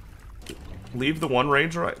the one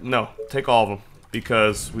ranger, right? No, take all of them.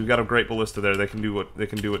 Because we've got a great ballista there. They can do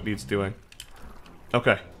what needs doing.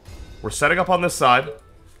 Okay. We're setting up on this side.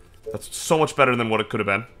 That's so much better than what it could have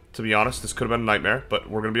been. To be honest, this could have been a nightmare, but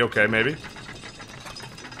we're gonna be okay, maybe.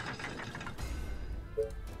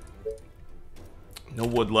 No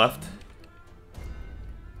wood left.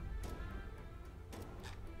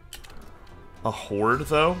 A horde,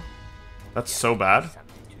 though? That's so bad.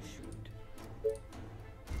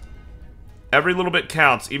 Every little bit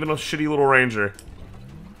counts, even a shitty little ranger.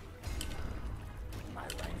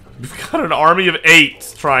 We've got an army of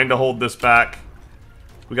 8 trying to hold this back.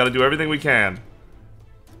 We gotta do everything we can.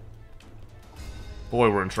 Boy,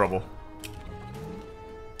 we're in trouble.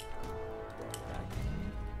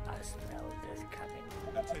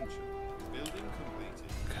 Attention. Building completed.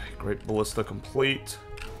 Okay, great ballista complete.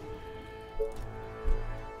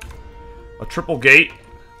 A triple gate.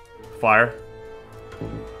 Fire.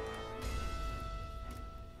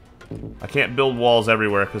 I can't build walls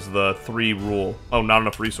everywhere because of the 3 rule. Oh, not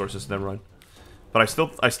enough resources. Never mind. But I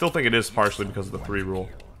still think it is partially because of the 3 rule.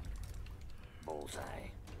 Bullseye.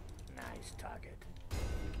 Nice target.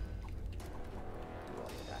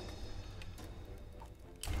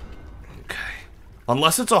 Okay.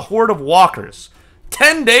 Unless it's a horde of walkers.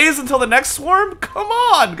 10 days until the next swarm? Come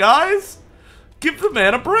on, guys! Give the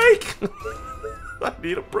man a break! I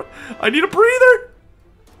need a breather!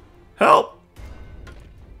 Help!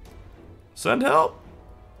 Send help!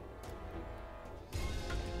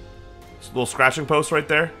 There's a little scratching post right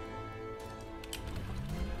there.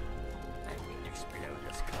 I need to explode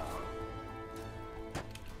this car.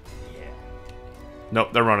 Yeah.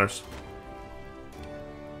 Nope, they're runners.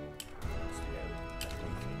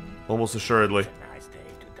 Slow. Almost assuredly. Nice day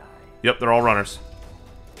to die. Yep, they're all runners.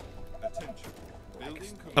 Attention. Building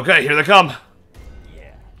complete. Okay, here they come.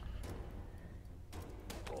 Yeah.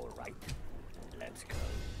 All right. Let's go.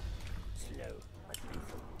 Slow but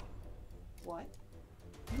lethal. What?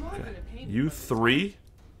 You are gonna pay me You for this. 3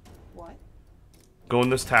 What? go in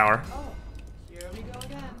this tower. Oh, here we go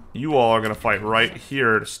again. You all are gonna fight right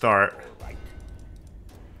here to start. All right.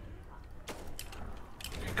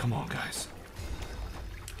 Okay, come on, guys.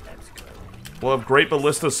 Let's go. We'll have great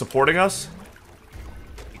ballistas supporting us.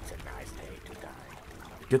 It's a nice day to die.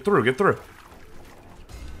 Get through, get through.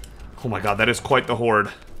 Oh my god, that is quite the horde.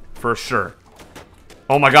 For sure.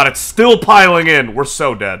 Oh my god, it's still piling in. We're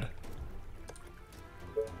so dead.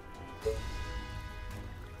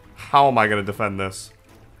 How am I gonna defend this?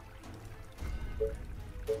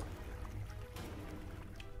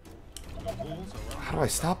 How do I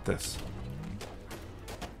stop this?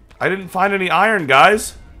 I didn't find any iron,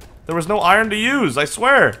 guys. There was no iron to use, I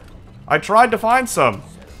swear. I tried to find some.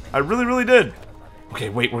 I really, really did. Okay,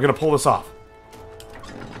 wait, we're gonna pull this off.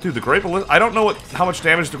 Dude, the Great Ballista... I don't know how much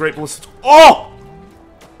damage the Great Ballista... Oh!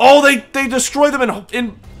 Oh, they destroy them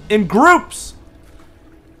in groups!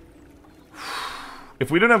 If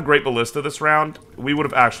we didn't have Great Ballista this round, we would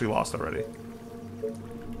have actually lost already.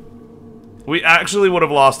 We actually would have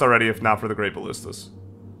lost already if not for the Great Ballistas.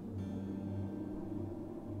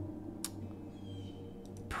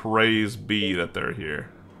 Praise be that they're here.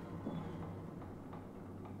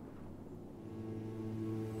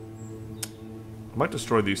 I might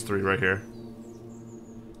destroy these 3 right here.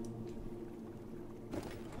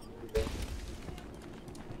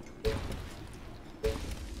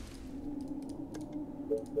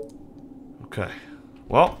 Okay.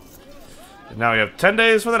 Well, now we have 10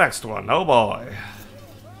 days for the next one. Oh boy.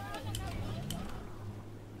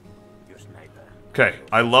 Your sniper. Okay,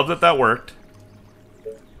 I love that that worked.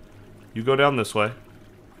 You go down this way.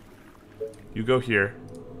 You go here.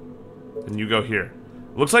 And you go here.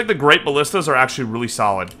 Looks like the Great Ballistas are actually really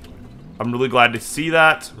solid. I'm really glad to see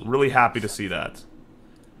that. Really happy to see that.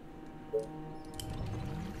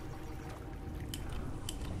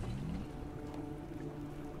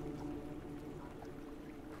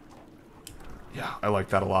 Yeah, I like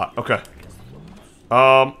that a lot. Okay.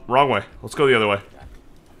 Wrong way. Let's go the other way.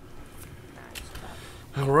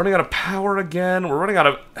 We're running out of power again. We're running out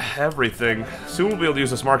of everything. Soon we'll be able to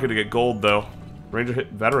use this market to get gold, though. Ranger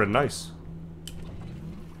hit veteran. Nice.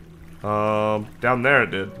 Down there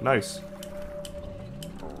it did. Nice.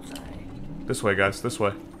 Bullseye. This way, guys. This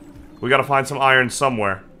way. We gotta find some iron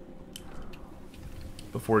somewhere.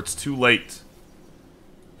 Before it's too late.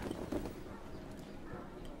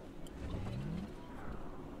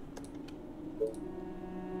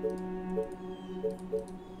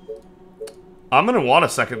 I'm gonna want a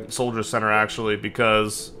second soldier center, actually,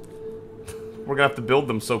 because we're gonna have to build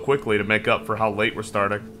them so quickly to make up for how late we're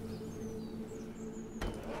starting.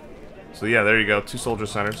 So yeah, there you go. 2 soldier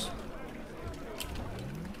centers.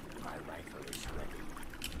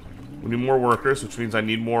 We need more workers, which means I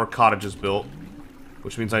need more cottages built.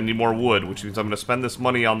 Which means I need more wood, which means I'm gonna spend this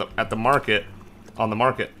money on the market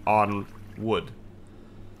on wood.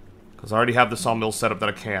 Because I already have the sawmill set up that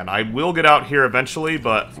I can. I will get out here eventually,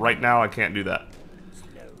 but right now I can't do that.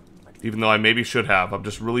 Even though I maybe should have. I'm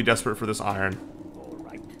just really desperate for this iron.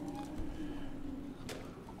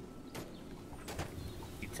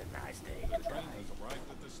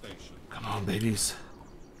 Come on, babies.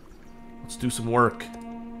 Let's do some work.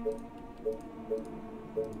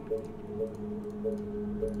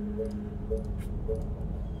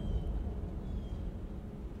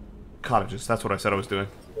 Cottages, that's what I said I was doing.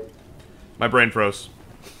 My brain froze.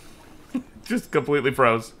 Just completely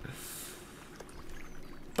froze.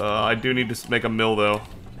 I do need to make a mill, though.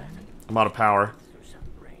 I'm out of power.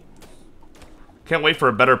 Can't wait for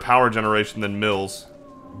a better power generation than mills.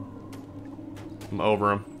 I'm over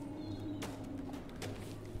them.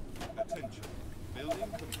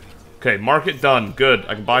 Okay, market done. Good.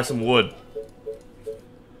 I can buy some wood.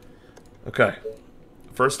 Okay.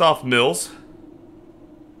 First off, mills.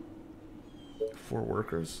 4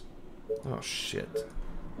 workers. Oh, shit.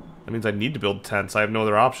 That means I need to build tents. I have no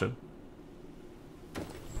other option.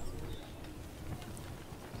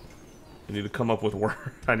 I need to come up with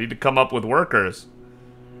work. I need to come up with workers.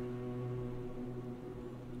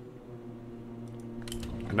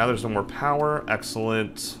 And now there's no more power.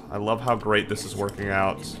 Excellent. I love how great this is working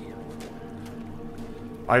out.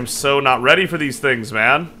 I'm so not ready for these things,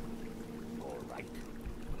 man.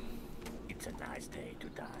 It's a nice day to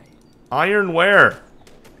die. Iron where?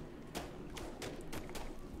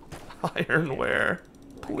 Iron where?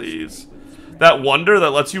 Please. That wonder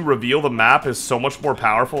that lets you reveal the map is so much more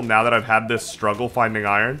powerful now that I've had this struggle finding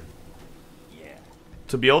iron. Yeah.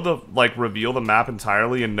 To be able to, like, reveal the map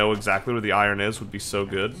entirely and know exactly where the iron is would be so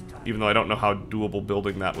good. Even though I don't know how doable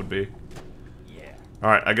building that would be. Yeah.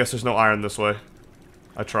 Alright, I guess there's no iron this way.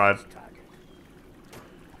 I tried.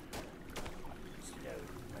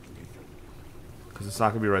 Because it's not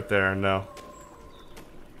going to be right there, no.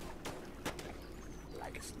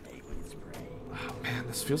 Oh, man,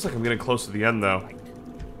 this feels like I'm getting close to the end, though.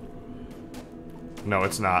 No,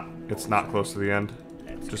 it's not. It's not close to the end.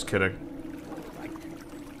 Just kidding.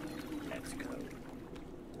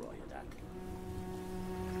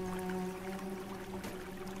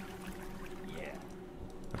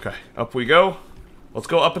 Okay, up we go. Let's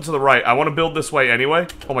go up and to the right. I want to build this way anyway.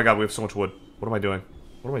 Oh my god, we have so much wood. What am I doing?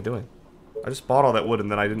 What am I doing? I just bought all that wood and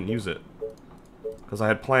then I didn't use it. Because I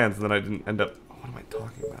had plans and then I didn't end up... What am I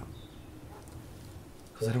talking about?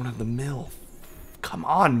 Because I don't have the mill. Come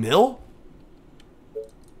on, mill!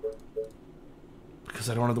 Because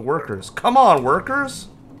I don't have the workers. Come on, workers!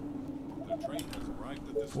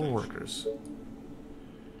 4 workers.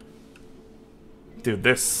 Dude,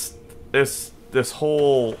 this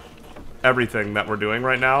whole... everything that we're doing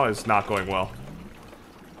right now is not going well.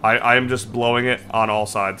 I am just blowing it on all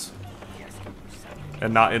sides.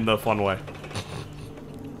 And not in the fun way.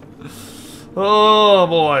 Oh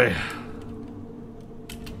boy.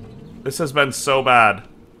 This has been so bad.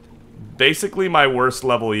 Basically my worst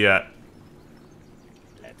level yet.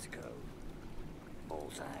 Let's go.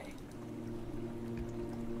 Bullseye.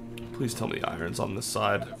 Please tell me the iron's on this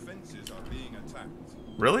side.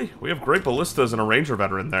 Really? We have great ballistas and a ranger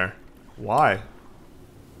veteran there. Why?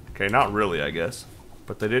 Okay, not really, I guess.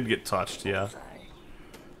 But they did get touched, yeah.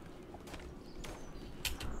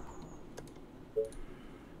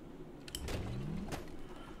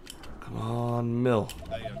 Come on, mill.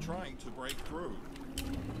 They are trying to break through.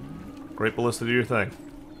 Great ballista, do your thing.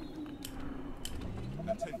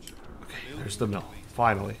 Attention. Okay, there's the mill.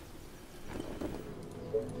 Finally.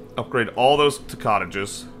 Upgrade all those to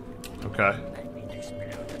cottages. Okay.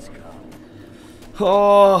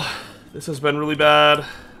 Oh, this has been really bad.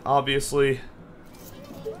 Obviously.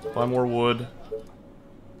 Buy more wood.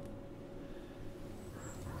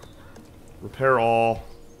 Repair all.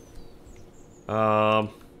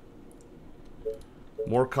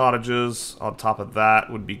 More cottages on top of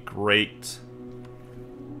that would be great.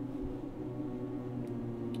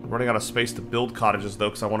 I'm running out of space to build cottages though,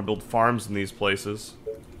 because I want to build farms in these places.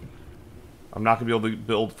 I'm not going to be able to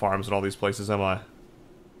build farms in all these places, am I?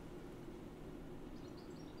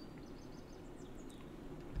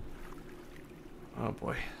 Oh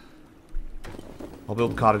boy. I'll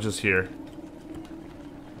build cottages here.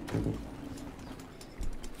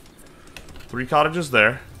 3 cottages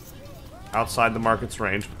there. Outside the market's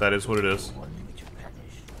range, but that is what it is.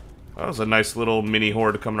 That was a nice little mini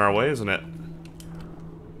horde coming our way, isn't it?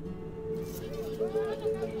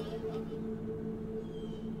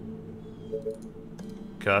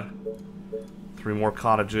 Okay. 3 more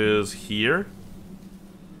cottages here.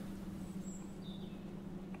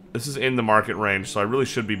 This is in the market range, so I really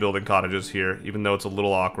should be building cottages here, even though it's a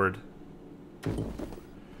little awkward.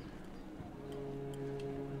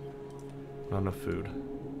 Not enough food.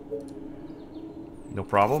 No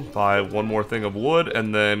problem. Buy 1 more thing of wood,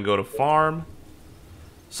 and then go to farm.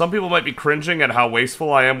 Some people might be cringing at how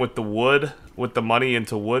wasteful I am with the wood, with the money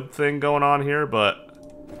into wood thing going on here, but...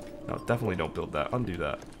 No, definitely don't build that. Undo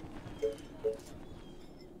that.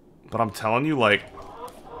 But I'm telling you, like...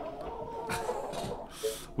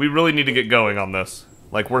 we really need to get going on this.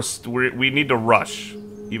 Like, we need to rush.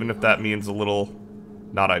 Even if that means a little...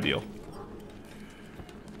 not ideal.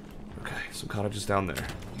 Okay, some cottages down there.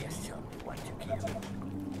 Yes, tell me what to kill.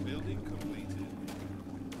 Building completed.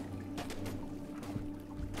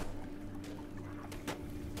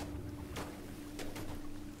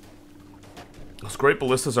 Those great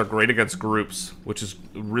ballistas are great against groups, which is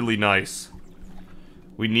really nice.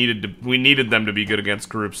 We needed them to be good against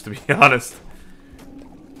groups, to be honest.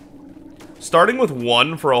 Starting with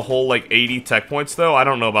 1 for a whole, like, 80 tech points, though, I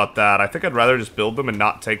don't know about that. I think I'd rather just build them and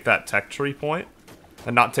not take that tech tree point.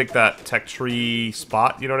 And not take that tech tree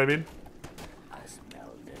spot, you know what I mean? I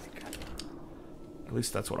smell this kind. At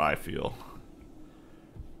least that's what I feel.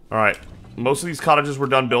 Alright. Most of these cottages were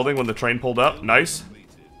done building when the train pulled up. Nice.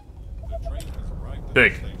 The train has arrived at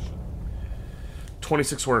Big. the station.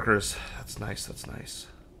 26 workers. That's nice, that's nice.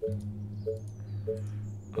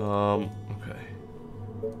 Okay.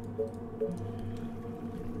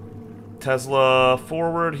 Tesla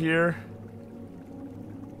forward here.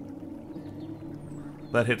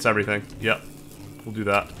 That hits everything. Yep. We'll do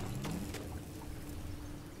that.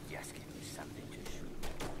 Just give me something to shoot.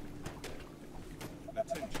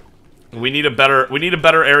 Attention. We need a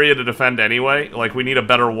better area to defend anyway. Like, we need a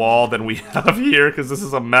better wall than we have here, because this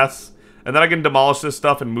is a mess. And then I can demolish this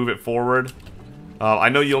stuff and move it forward. I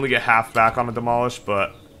know you only get half back on a demolish,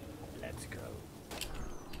 but... Let's go.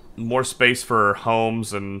 more space for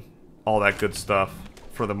homes and all that good stuff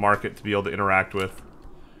for the market to be able to interact with.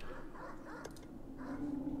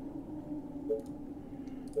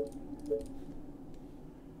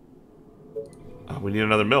 Oh, we need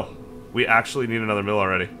another mill. We actually need another mill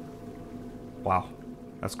already. Wow.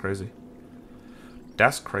 That's crazy.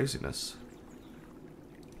 That's craziness.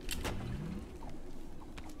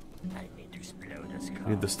 I need to explode this car.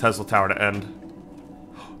 We need this Tesla tower to end.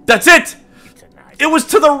 That's it! It's a nice. It was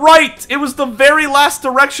to the right! It was the very last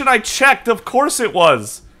direction I checked. Of course it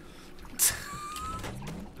was.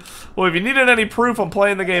 Well, if you needed any proof on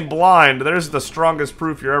playing the game blind, there's the strongest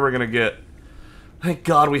proof you're ever gonna get. Thank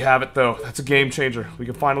God we have it, though. That's a game changer. We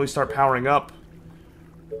can finally start powering up.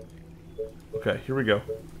 Okay, here we go.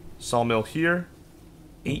 Sawmill here.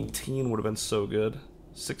 18 would have been so good.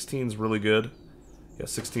 16's really good. Yeah,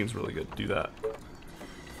 16's really good. Do that.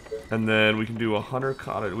 And then we can do a hunter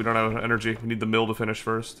cottage. We don't have enough energy. We need the mill to finish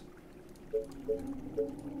first.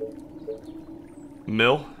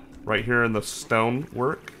 Mill. Right here in the stone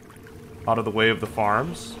work. Out of the way of the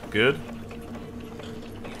farms. Good.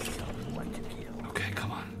 Okay,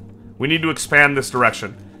 come on. We need to expand this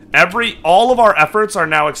direction. All of our efforts are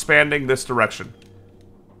now expanding this direction.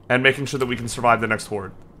 And making sure that we can survive the next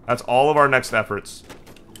horde. That's all of our next efforts.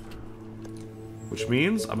 Which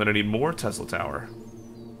means I'm gonna need more Tesla tower.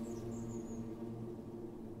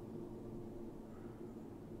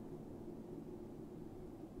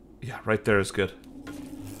 Yeah, right there is good.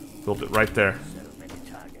 Build it right there. So many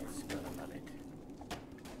targets. Gonna love it.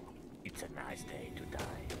 It's a nice day to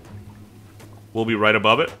die. We'll be right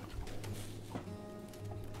above it.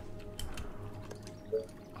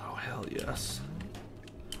 Oh, hell yes.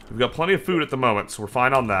 We've got plenty of food at the moment, so we're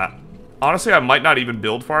fine on that. Honestly, I might not even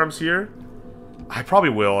build farms here. I probably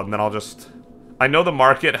will, and then I'll just... I know the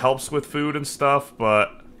market helps with food and stuff,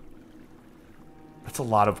 but... that's a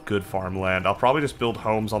lot of good farmland. I'll probably just build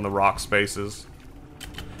homes on the rock spaces.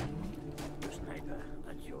 Sniper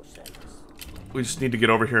at your service. We just need to get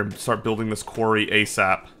over here and start building this quarry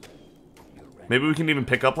ASAP. Maybe we can even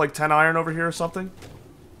pick up like 10 iron over here or something.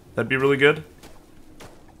 That'd be really good.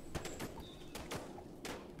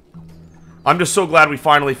 I'm just so glad we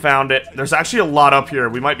finally found it. There's actually a lot up here.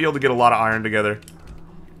 We might be able to get a lot of iron together.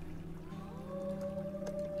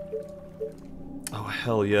 Oh,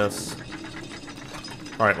 hell yes.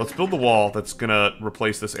 Alright, let's build the wall that's gonna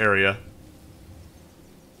replace this area.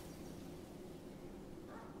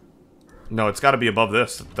 No, it's gotta be above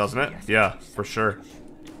this, doesn't it? Yeah, for sure.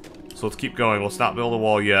 So let's keep going. Let's not build a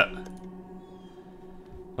wall yet.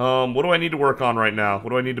 What do I need to work on right now? What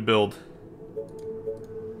do I need to build?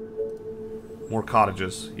 More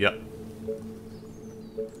cottages. Yep.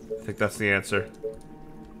 I think that's the answer.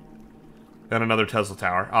 And another Tesla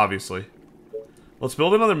tower, obviously. Let's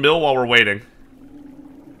build another mill while we're waiting.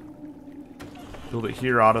 Build it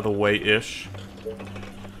here out of the way-ish.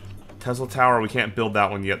 Tesla tower, we can't build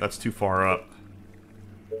that one yet. That's too far up.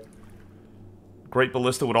 Great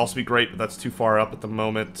Ballista would also be great, but that's too far up at the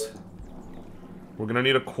moment. We're gonna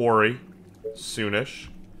need a quarry soonish.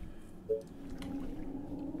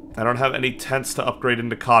 I don't have any tents to upgrade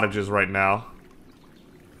into cottages right now.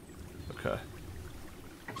 Okay.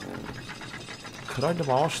 Could I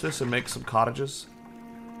demolish this and make some cottages?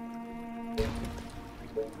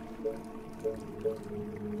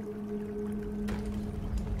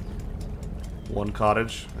 One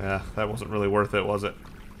cottage? Yeah, that wasn't really worth it, was it?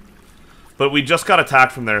 But we just got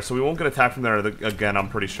attacked from there, so we won't get attacked from there again, I'm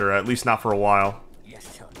pretty sure. At least not for a while.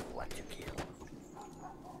 Yes, tell me what to kill.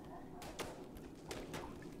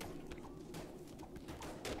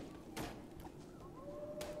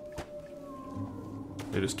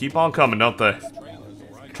 They just keep on coming, don't they?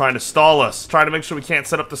 Trying to stall us. Trying to make sure we can't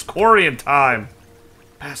set up this quarry in time.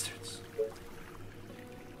 Bastards.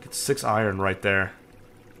 Get 6 iron right there.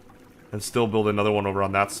 And still build another one over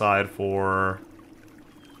on that side for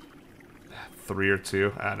 3 or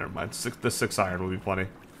 2. Ah, never mind. The 6 iron will be plenty.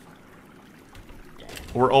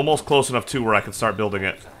 We're almost close enough too where I can start building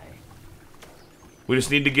it. We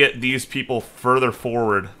just need to get these people further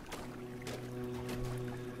forward.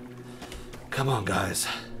 Come on, guys.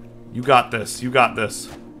 You got this. You got this.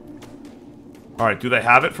 Alright, do they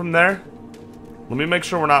have it from there? Let me make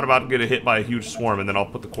sure we're not about to get hit by a huge swarm, and then I'll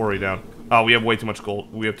put the quarry down. Oh, we have way too much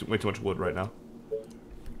gold. We have way too much wood right now.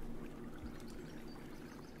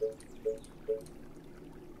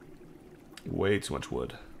 Way too much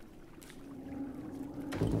wood.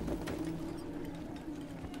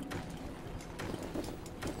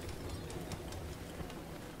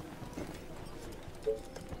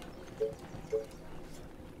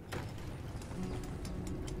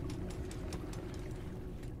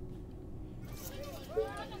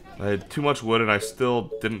 I had too much wood and I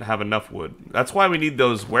still didn't have enough wood. That's why we need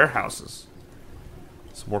those warehouses.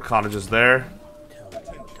 Some more cottages there.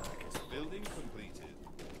 Building completed.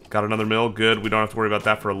 Got another mill, good. We don't have to worry about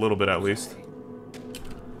that for a little bit at least.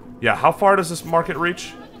 Yeah, how far does this market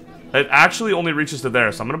reach? It actually only reaches to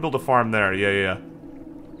there, so I'm gonna build a farm there. Yeah.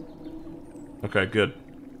 Okay, good.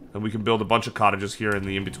 And we can build a bunch of cottages here in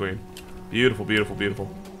the in-between. Beautiful, beautiful,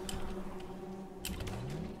 beautiful.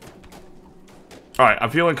 Alright,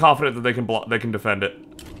 I'm feeling confident that they can defend it.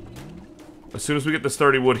 As soon as we get this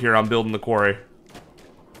 30 wood here, I'm building the quarry.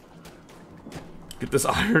 Get this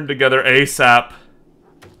iron together ASAP.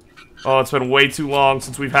 Oh, it's been way too long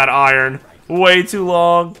since we've had iron. Way too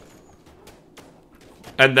long.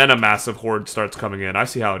 And then a massive horde starts coming in. I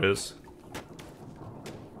see how it is.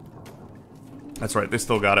 That's right, they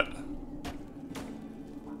still got it.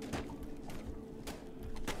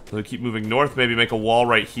 So we keep moving north, maybe make a wall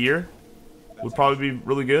right here. Would probably be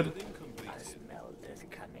really good. I smell this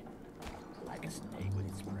coming. Like a snake with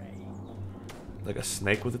its prey. Like a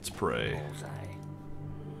snake with its prey. Bullseye.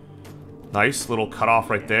 Nice little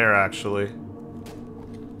cutoff right there, actually.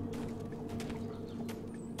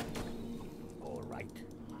 All right.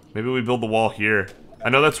 Maybe we build the wall here.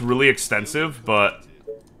 I know that's really extensive, but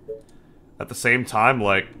at the same time,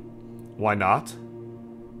 like, why not?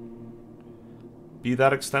 Be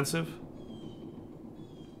that extensive?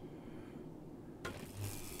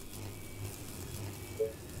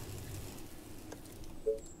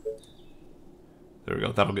 There we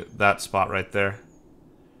go. That'll get that spot right there.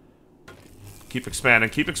 Keep expanding.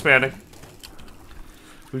 Keep expanding.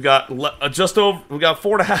 We got just over. We got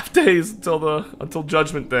 4.5 days until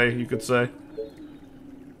Judgment Day. You could say.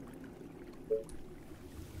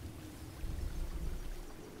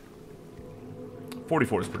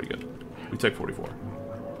 $44 is pretty good. We take 44.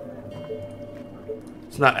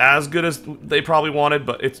 It's not as good as they probably wanted,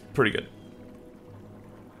 but it's pretty good.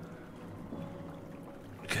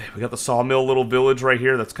 Okay, we got the sawmill little village right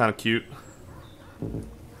here. That's kind of cute.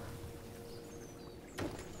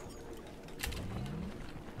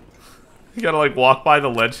 You gotta, like, walk by the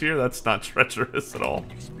ledge here? That's not treacherous at all.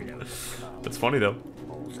 That's funny, though.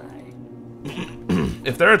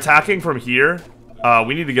 If they're attacking from here,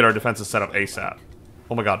 we need to get our defenses set up ASAP.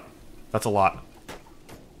 Oh my god. That's a lot.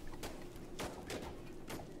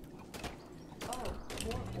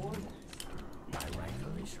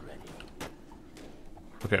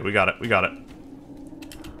 Okay, we got it. We got it.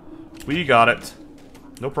 We got it.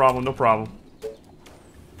 No problem, no problem.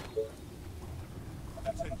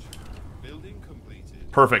 Attention. Building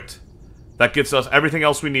completed. Perfect. That gets us everything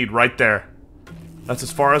else we need right there. That's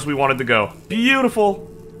as far as we wanted to go. Beautiful!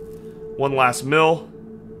 One last mill.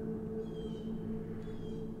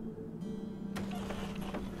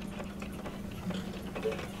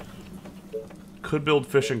 could build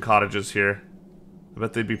fishing cottages here. I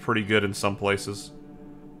bet they'd be pretty good in some places.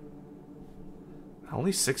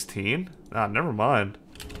 Only 16? Ah, never mind.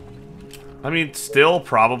 I mean, still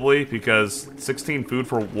probably, because 16 food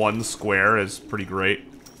for 1 square is pretty great.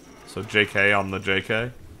 So JK on the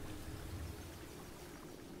JK.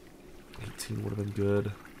 18 would have been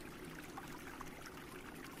good.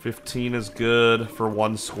 15 is good for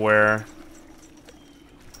 1 square.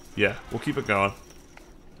 Yeah, we'll keep it going.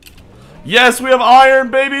 Yes, we have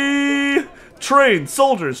iron, baby! Train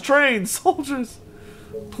soldiers, train soldiers!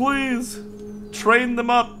 Please, train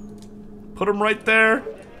them up. Put them right there.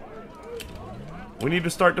 We need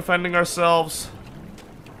to start defending ourselves.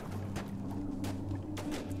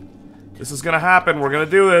 This is gonna happen. We're gonna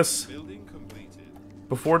do this. Building completed.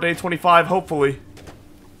 Before day 25, hopefully.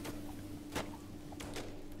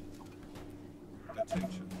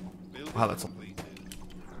 Attention. Building Wow, that's completed.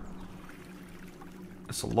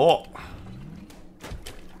 a lot.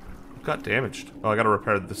 Got damaged. Oh, I gotta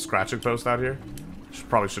repair the scratching post out here.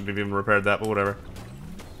 Probably shouldn't have even repaired that, but whatever.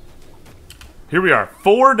 Here we are.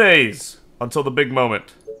 4 days until the big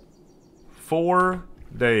moment. 4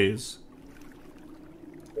 days.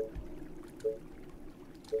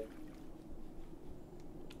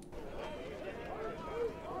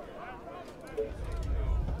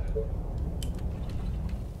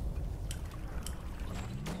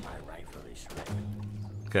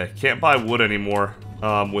 Okay, can't buy wood anymore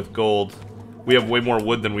with gold. We have way more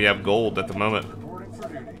wood than we have gold at the moment.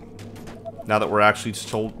 Now that we're actually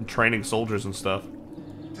training soldiers and stuff.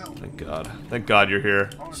 Thank God. Thank God you're here,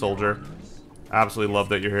 soldier. Absolutely love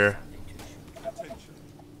that you're here. Attention.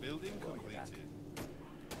 Building completed.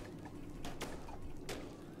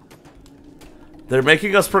 They're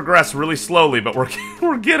making us progress really slowly, but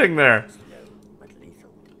we're getting there.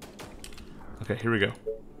 Okay, here we go.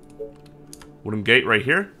 Wooden gate right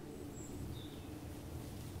here.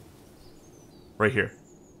 Right here.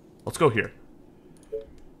 Let's go here.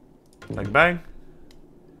 Bang, bang.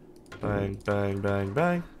 Bang, bang, bang,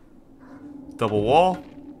 bang. Double wall.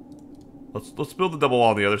 Let's build the double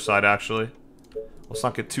wall on the other side, actually. Let's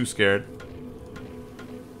not get too scared.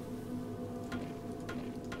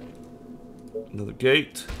 Another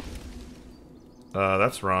gate.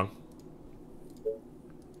 That's wrong.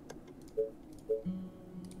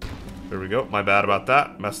 There we go. My bad about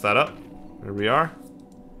that. Messed that up. There we are.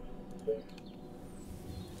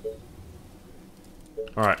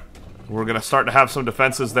 Alright. We're gonna start to have some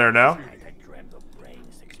defenses there now.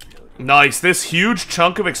 Nice. This huge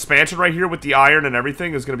chunk of expansion right here with the iron and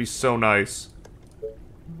everything is gonna be so nice.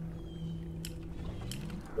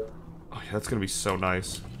 Oh yeah, that's gonna be so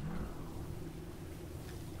nice.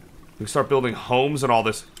 We can start building homes and all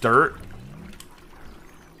this dirt.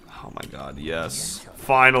 Oh my god, yes.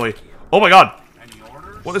 Finally. Oh my god!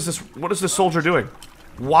 What is this? What is this soldier doing?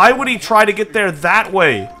 Why would he try to get there that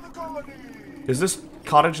way? Is this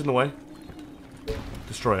cottage in the way?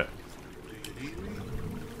 Destroy it.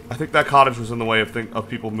 I think that cottage was in the way of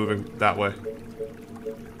people moving that way.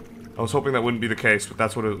 I was hoping that wouldn't be the case, but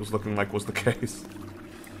that's what it was looking like was the case.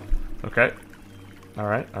 Okay.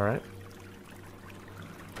 Alright, alright.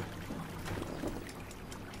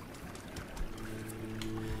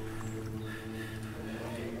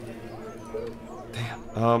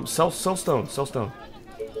 Damn. Sell stone. Sell stone.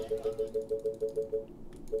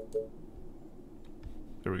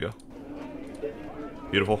 There we go.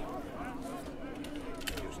 Beautiful.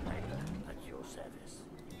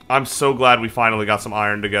 I'm so glad we finally got some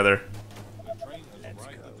iron together. The train is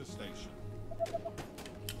right at the station.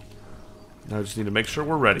 Now I just need to make sure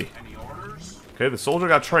we're ready. Okay, the soldier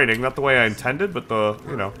got training, not the way I intended, but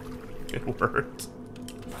you know, it worked.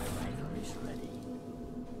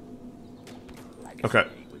 Okay.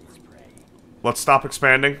 Let's stop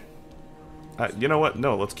expanding. You know what?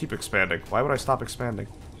 No, let's keep expanding. Why would I stop expanding?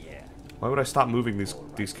 Why would I stop moving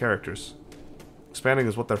these characters? Expanding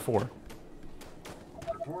is what they're for.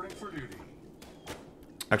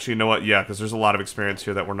 Actually, you know what? Yeah, because there's a lot of experience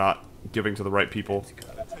here that we're not giving to the right people.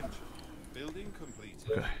 Building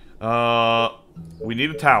completed. Okay. We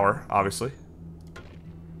need a tower, obviously.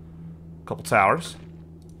 A couple towers.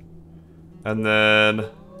 And then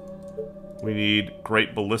we need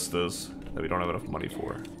great ballistas that we don't have enough money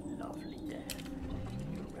for.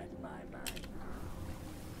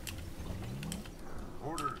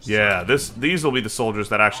 Yeah, these will be the soldiers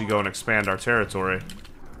that actually go and expand our territory.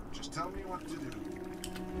 Just tell me what to do.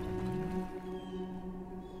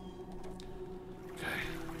 Okay.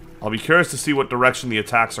 I'll be curious to see what direction the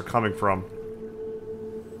attacks are coming from.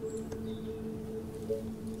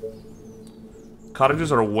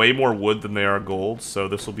 Cottages are way more wood than they are gold, so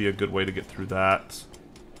this will be a good way to get through that.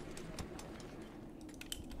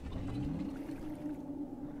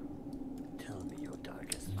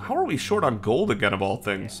 How are we short on gold again, of all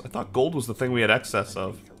things? I thought gold was the thing we had excess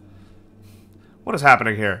of. What is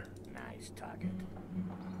happening here? Nice target.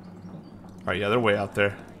 Alright, yeah, they're way out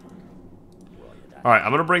there. Alright,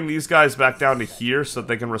 I'm gonna bring these guys back down to here so that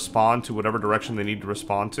they can respond to whatever direction they need to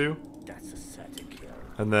respond to. That's a certain kill.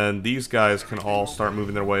 And then these guys can all start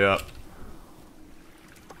moving their way up.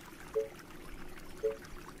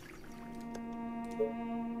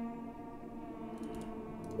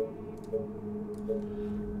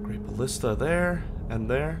 Great Ballista there and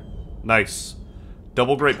there. Nice.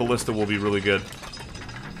 Double Great Ballista will be really good.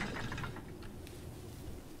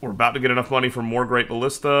 We're about to get enough money for more Great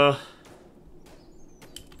Ballista.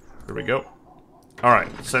 Here we go.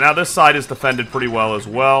 Alright, so now this side is defended pretty well as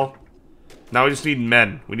well. Now we just need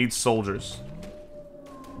men. We need soldiers.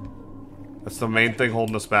 That's the main thing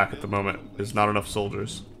holding us back at the moment, is not enough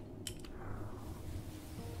soldiers.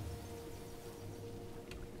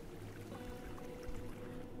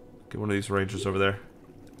 Get one of these rangers over there.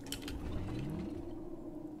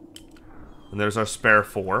 And there's our spare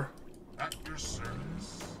 4. At your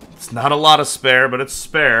service. It's not a lot of spare, but it's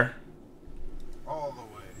spare. All the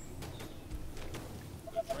way.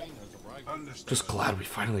 The train has arrived. Understood. Just glad we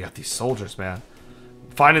finally got these soldiers, man.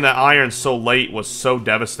 Finding that iron so late was so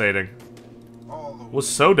devastating. All the way. Was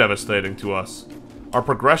so devastating to us. Our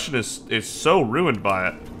progression is so ruined by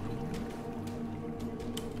it.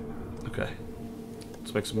 Okay.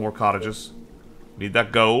 Let's make some more cottages. Need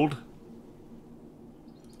that gold.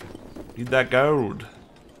 Need that gold.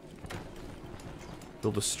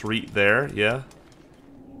 Build a street there, yeah.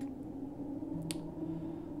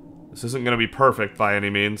 This isn't going to be perfect by any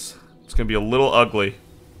means. It's going to be a little ugly.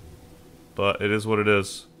 But it is what it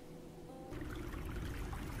is.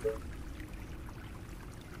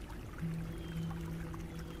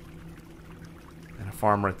 And a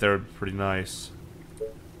farm right there would be pretty nice.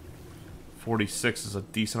 46 is a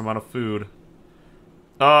decent amount of food.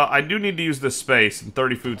 I do need to use this space, and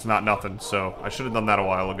 30 food's not nothing, so I should have done that a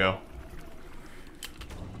while ago.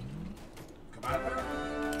 Commander?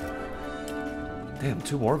 Damn,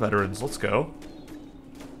 2 more veterans. Let's go.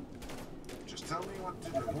 Just tell me what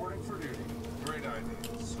to do. Reporting for duty. Great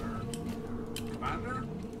idea, sir. Commander?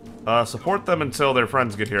 Support them until their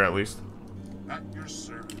friends get here, at least. At your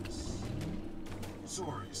service.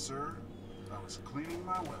 Sorry, sir. I was cleaning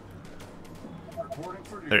my weapon. Reporting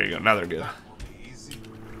for duty. There you go. Now they're good. That will be easy.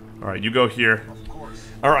 Alright, you go here. Of course.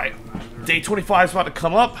 Alright, day 25 is about to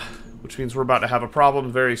come up, which means we're about to have a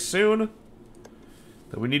problem very soon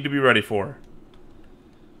that we need to be ready for.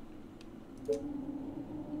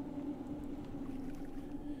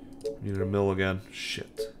 Needed a mill again.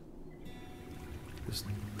 Shit.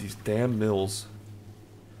 These damn mills.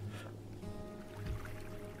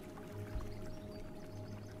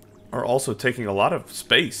 Are also taking a lot of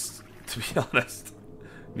space, to be honest.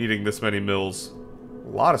 Needing this many mills. A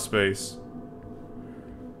lot of space.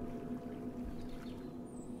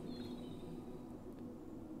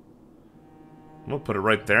 I'm gonna put it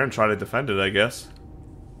right there and try to defend it, I guess.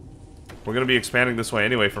 We're gonna be expanding this way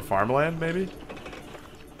anyway for farmland, maybe?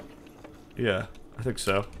 Yeah, I think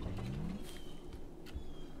so.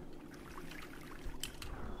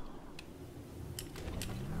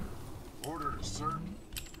 Orders, sir.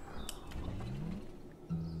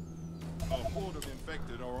 A horde of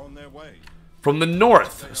infected are on their way. From the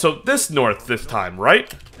north. So this north this time,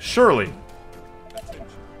 right? Surely. Attention.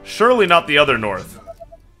 Surely not the other north.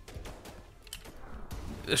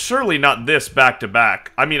 Surely not this back to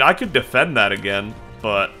back. I mean, I could defend that again,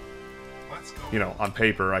 but, Let's go. you know, on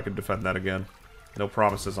paper, I could defend that again. No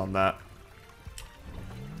promises on that.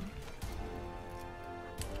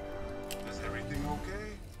 Is everything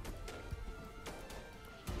okay?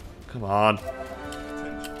 Come on.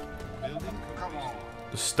 Attention. Building Come on.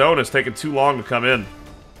 The stone is taking too long to come in.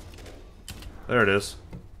 There it is.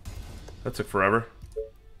 That took forever.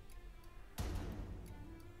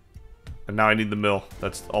 And now I need the mill.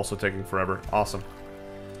 That's also taking forever. Awesome.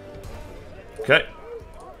 Okay.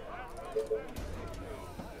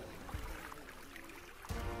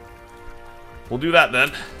 We'll do that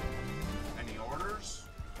then. Any orders?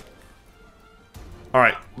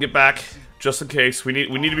 Alright, get back. Just in case. We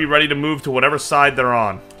need to be ready to move to whatever side they're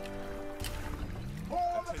on.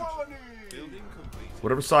 All the colony! building complete.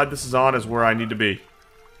 Whatever side this is on is where I need to be.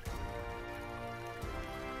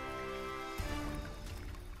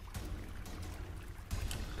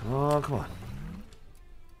 Come on, come on.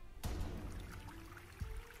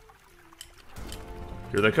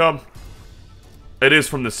 Here they come. It is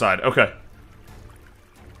from this side. Okay.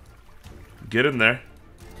 Get in there.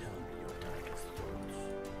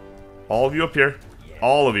 All of you up here.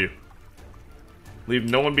 All of you. Leave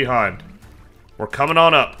no one behind. We're coming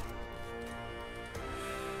on up.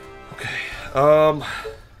 Okay.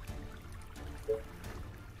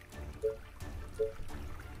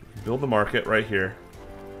 Build the market right here.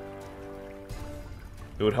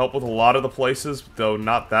 It would help with a lot of the places, though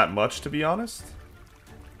not that much, to be honest.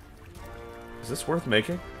 Is this worth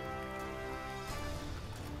making?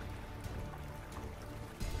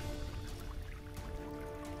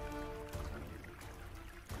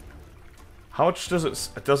 How much does it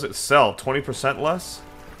sell? 20% less?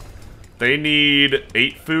 They need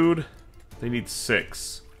 8 food. They need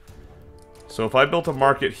 6. So if I built a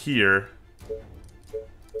market here...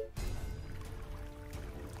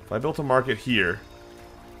 If I built a market here...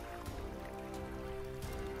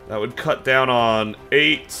 That would cut down on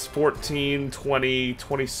 8, 14, 20,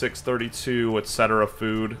 26, 32, etc.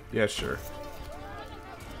 food. Yeah, sure.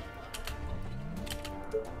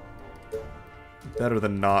 Better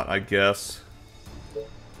than not, I guess.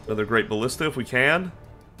 Another great ballista if we can.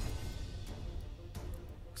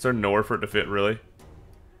 Is there nowhere for it to fit, really?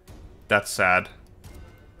 That's sad.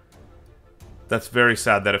 That's very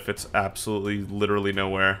sad that it fits absolutely, literally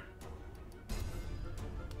nowhere.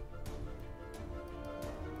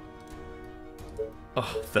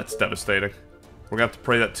 Oh, that's devastating. We're gonna have to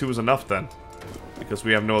pray that 2 is enough then. Because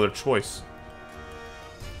we have no other choice.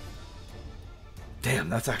 Damn,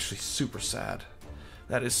 that's actually super sad.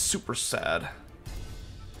 That is super sad.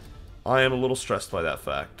 I am a little stressed by that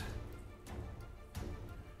fact.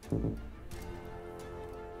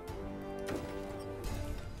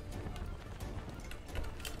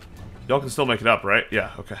 Y'all can still make it up, right?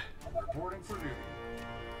 Yeah, okay. Reporting for duty.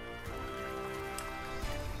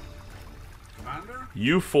 Commander?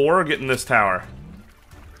 You 4 get in this tower.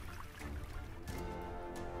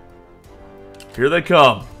 Here they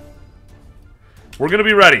come. We're gonna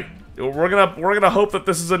be ready. We're gonna hope that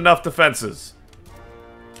this is enough defenses.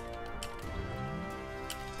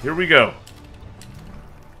 Here we go.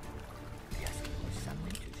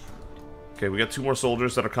 Okay, we got 2 more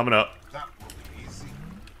soldiers that are coming up. That will be easy.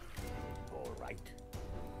 All right.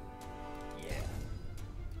 Yeah.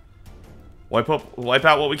 Wipe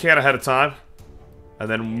out what we can ahead of time, and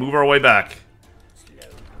then move our way back. Slow.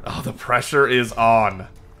 Oh, the pressure is on.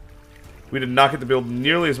 We did not get to build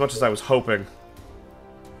nearly as much as I was hoping.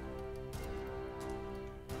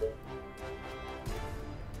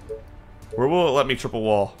 Where will it let me triple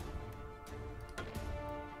wall?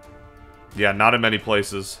 Yeah, not in many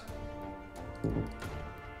places.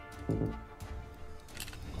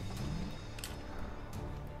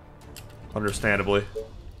 Understandably.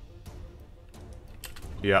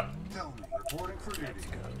 Yeah. Tell me, reporting for duty.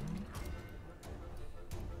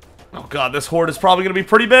 Oh god, this horde is probably going to be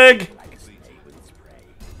pretty big! Like a snake with spray.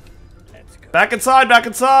 Let's go. Back inside, back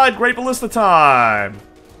inside! Great ballista time!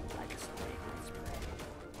 Like a snake with spray.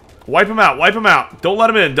 Wipe him out, wipe him out! Don't let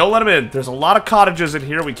him in, don't let him in! There's a lot of cottages in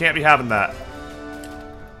here, we can't be having that.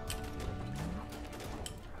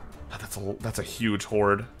 That's a huge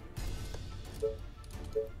horde.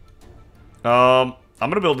 I'm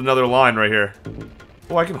gonna build another line right here.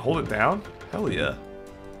 Oh, I can hold it down? Hell yeah.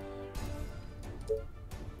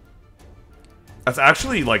 That's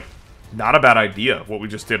actually, like, not a bad idea, what we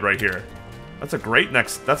just did right here. That's a great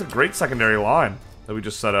secondary line that we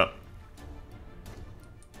just set up.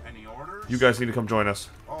 Any orders? You guys need to come join us.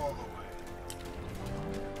 All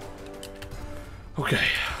the way. Okay.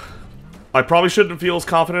 I probably shouldn't feel as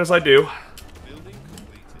confident as I do. Building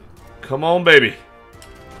completed. Come on, baby.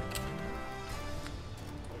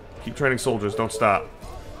 Keep training soldiers, don't stop.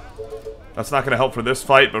 That's not going to help for this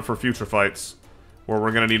fight, but for future fights, where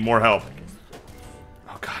we're going to need more help.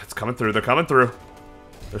 Oh god, it's coming through, they're coming through.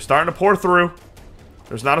 They're starting to pour through.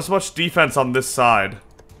 There's not as much defense on this side,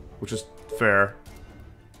 which is fair.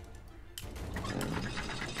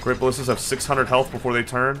 Great ballistas have 600 health before they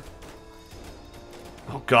turn.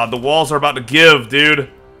 Oh god, the walls are about to give, dude.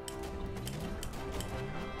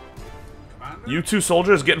 Commander? You 2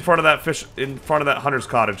 soldiers get in front of that fish, in front of that hunter's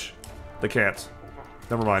cottage. They can't.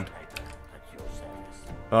 Never mind. At your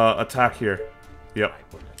service. Attack here. Yep.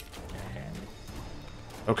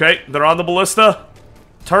 Okay, they're on the ballista.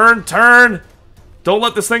 Turn, turn! Don't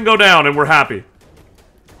let this thing go down, and we're happy.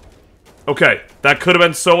 Okay, that could have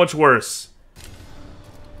been so much worse.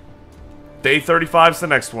 Day 35's the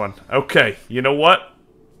next one. Okay, you know what?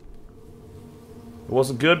 It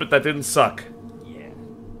wasn't good, but that didn't suck. Yeah.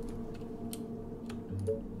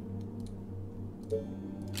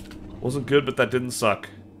 Wasn't good, but that didn't suck.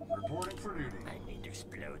 Reporting for duty. I need to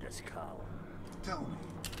explode this cow. Tell me.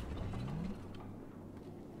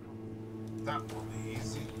 That will be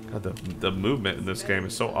easy. God, the movement in this game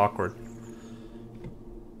is so awkward.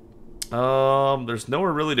 There's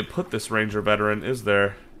nowhere really to put this Ranger veteran, is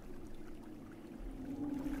there?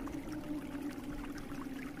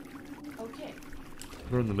 Okay.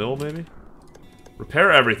 Put her in the middle, maybe?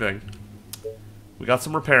 Repair everything. We got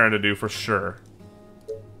some repairing to do for sure.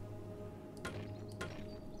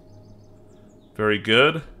 Very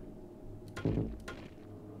good.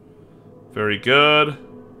 Very good.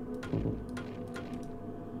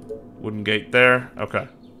 Wooden gate there. Okay.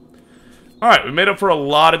 Alright, we made up for a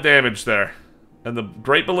lot of damage there. And the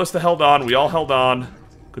Great Ballista held on. We all held on.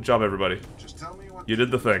 Good job, everybody. Just tell me what You did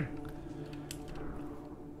the thing.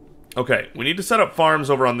 Okay, we need to set up farms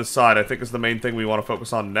over on this side, I think is the main thing we want to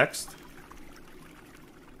focus on next.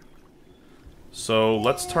 So,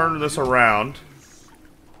 let's turn this around.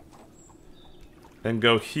 And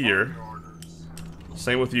go here.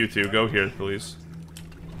 Same with you two. Go here, please.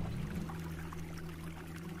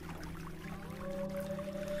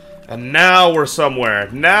 And now we're somewhere.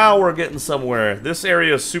 Now we're getting somewhere. This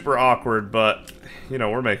area is super awkward, but, you know,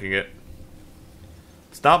 we're making it.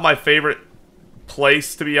 It's not my favorite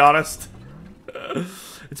place, to be honest.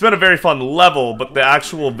 It's been a very fun level, but the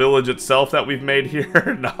actual village itself that we've made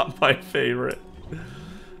here, not my favorite.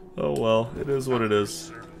 Oh well, it is what it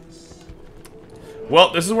is.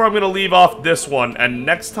 Well, this is where I'm going to leave off this one, and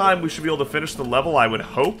next time we should be able to finish the level, I would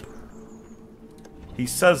hope. He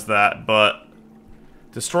says that, but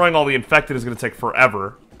destroying all the infected is going to take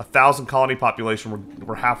forever. 1,000 colony population,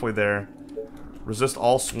 we're halfway there. Resist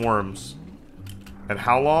all swarms. And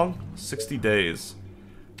how long? 60 days.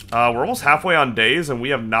 We're almost halfway on days, and we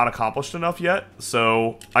have not accomplished enough yet.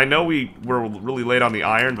 So, I know we're really late on the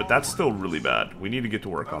iron, but that's still really bad. We need to get to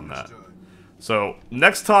work on that. So,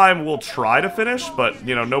 next time we'll try to finish, but,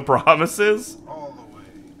 you know, no promises. all the way.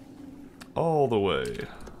 All the way.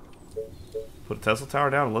 Put a Tesla tower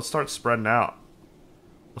down, and let's start spreading out.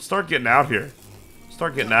 Let's start getting out here.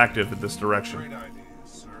 Start getting active in this direction. Great idea,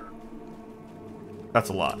 sir. That's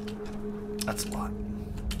a lot. That's a lot.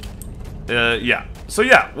 Yeah. So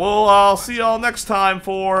yeah, well, I'll see y'all next time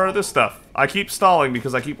for this stuff. I keep stalling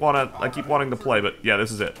because I keep wanting to play, but yeah,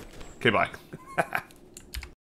 this is it. Okay, bye.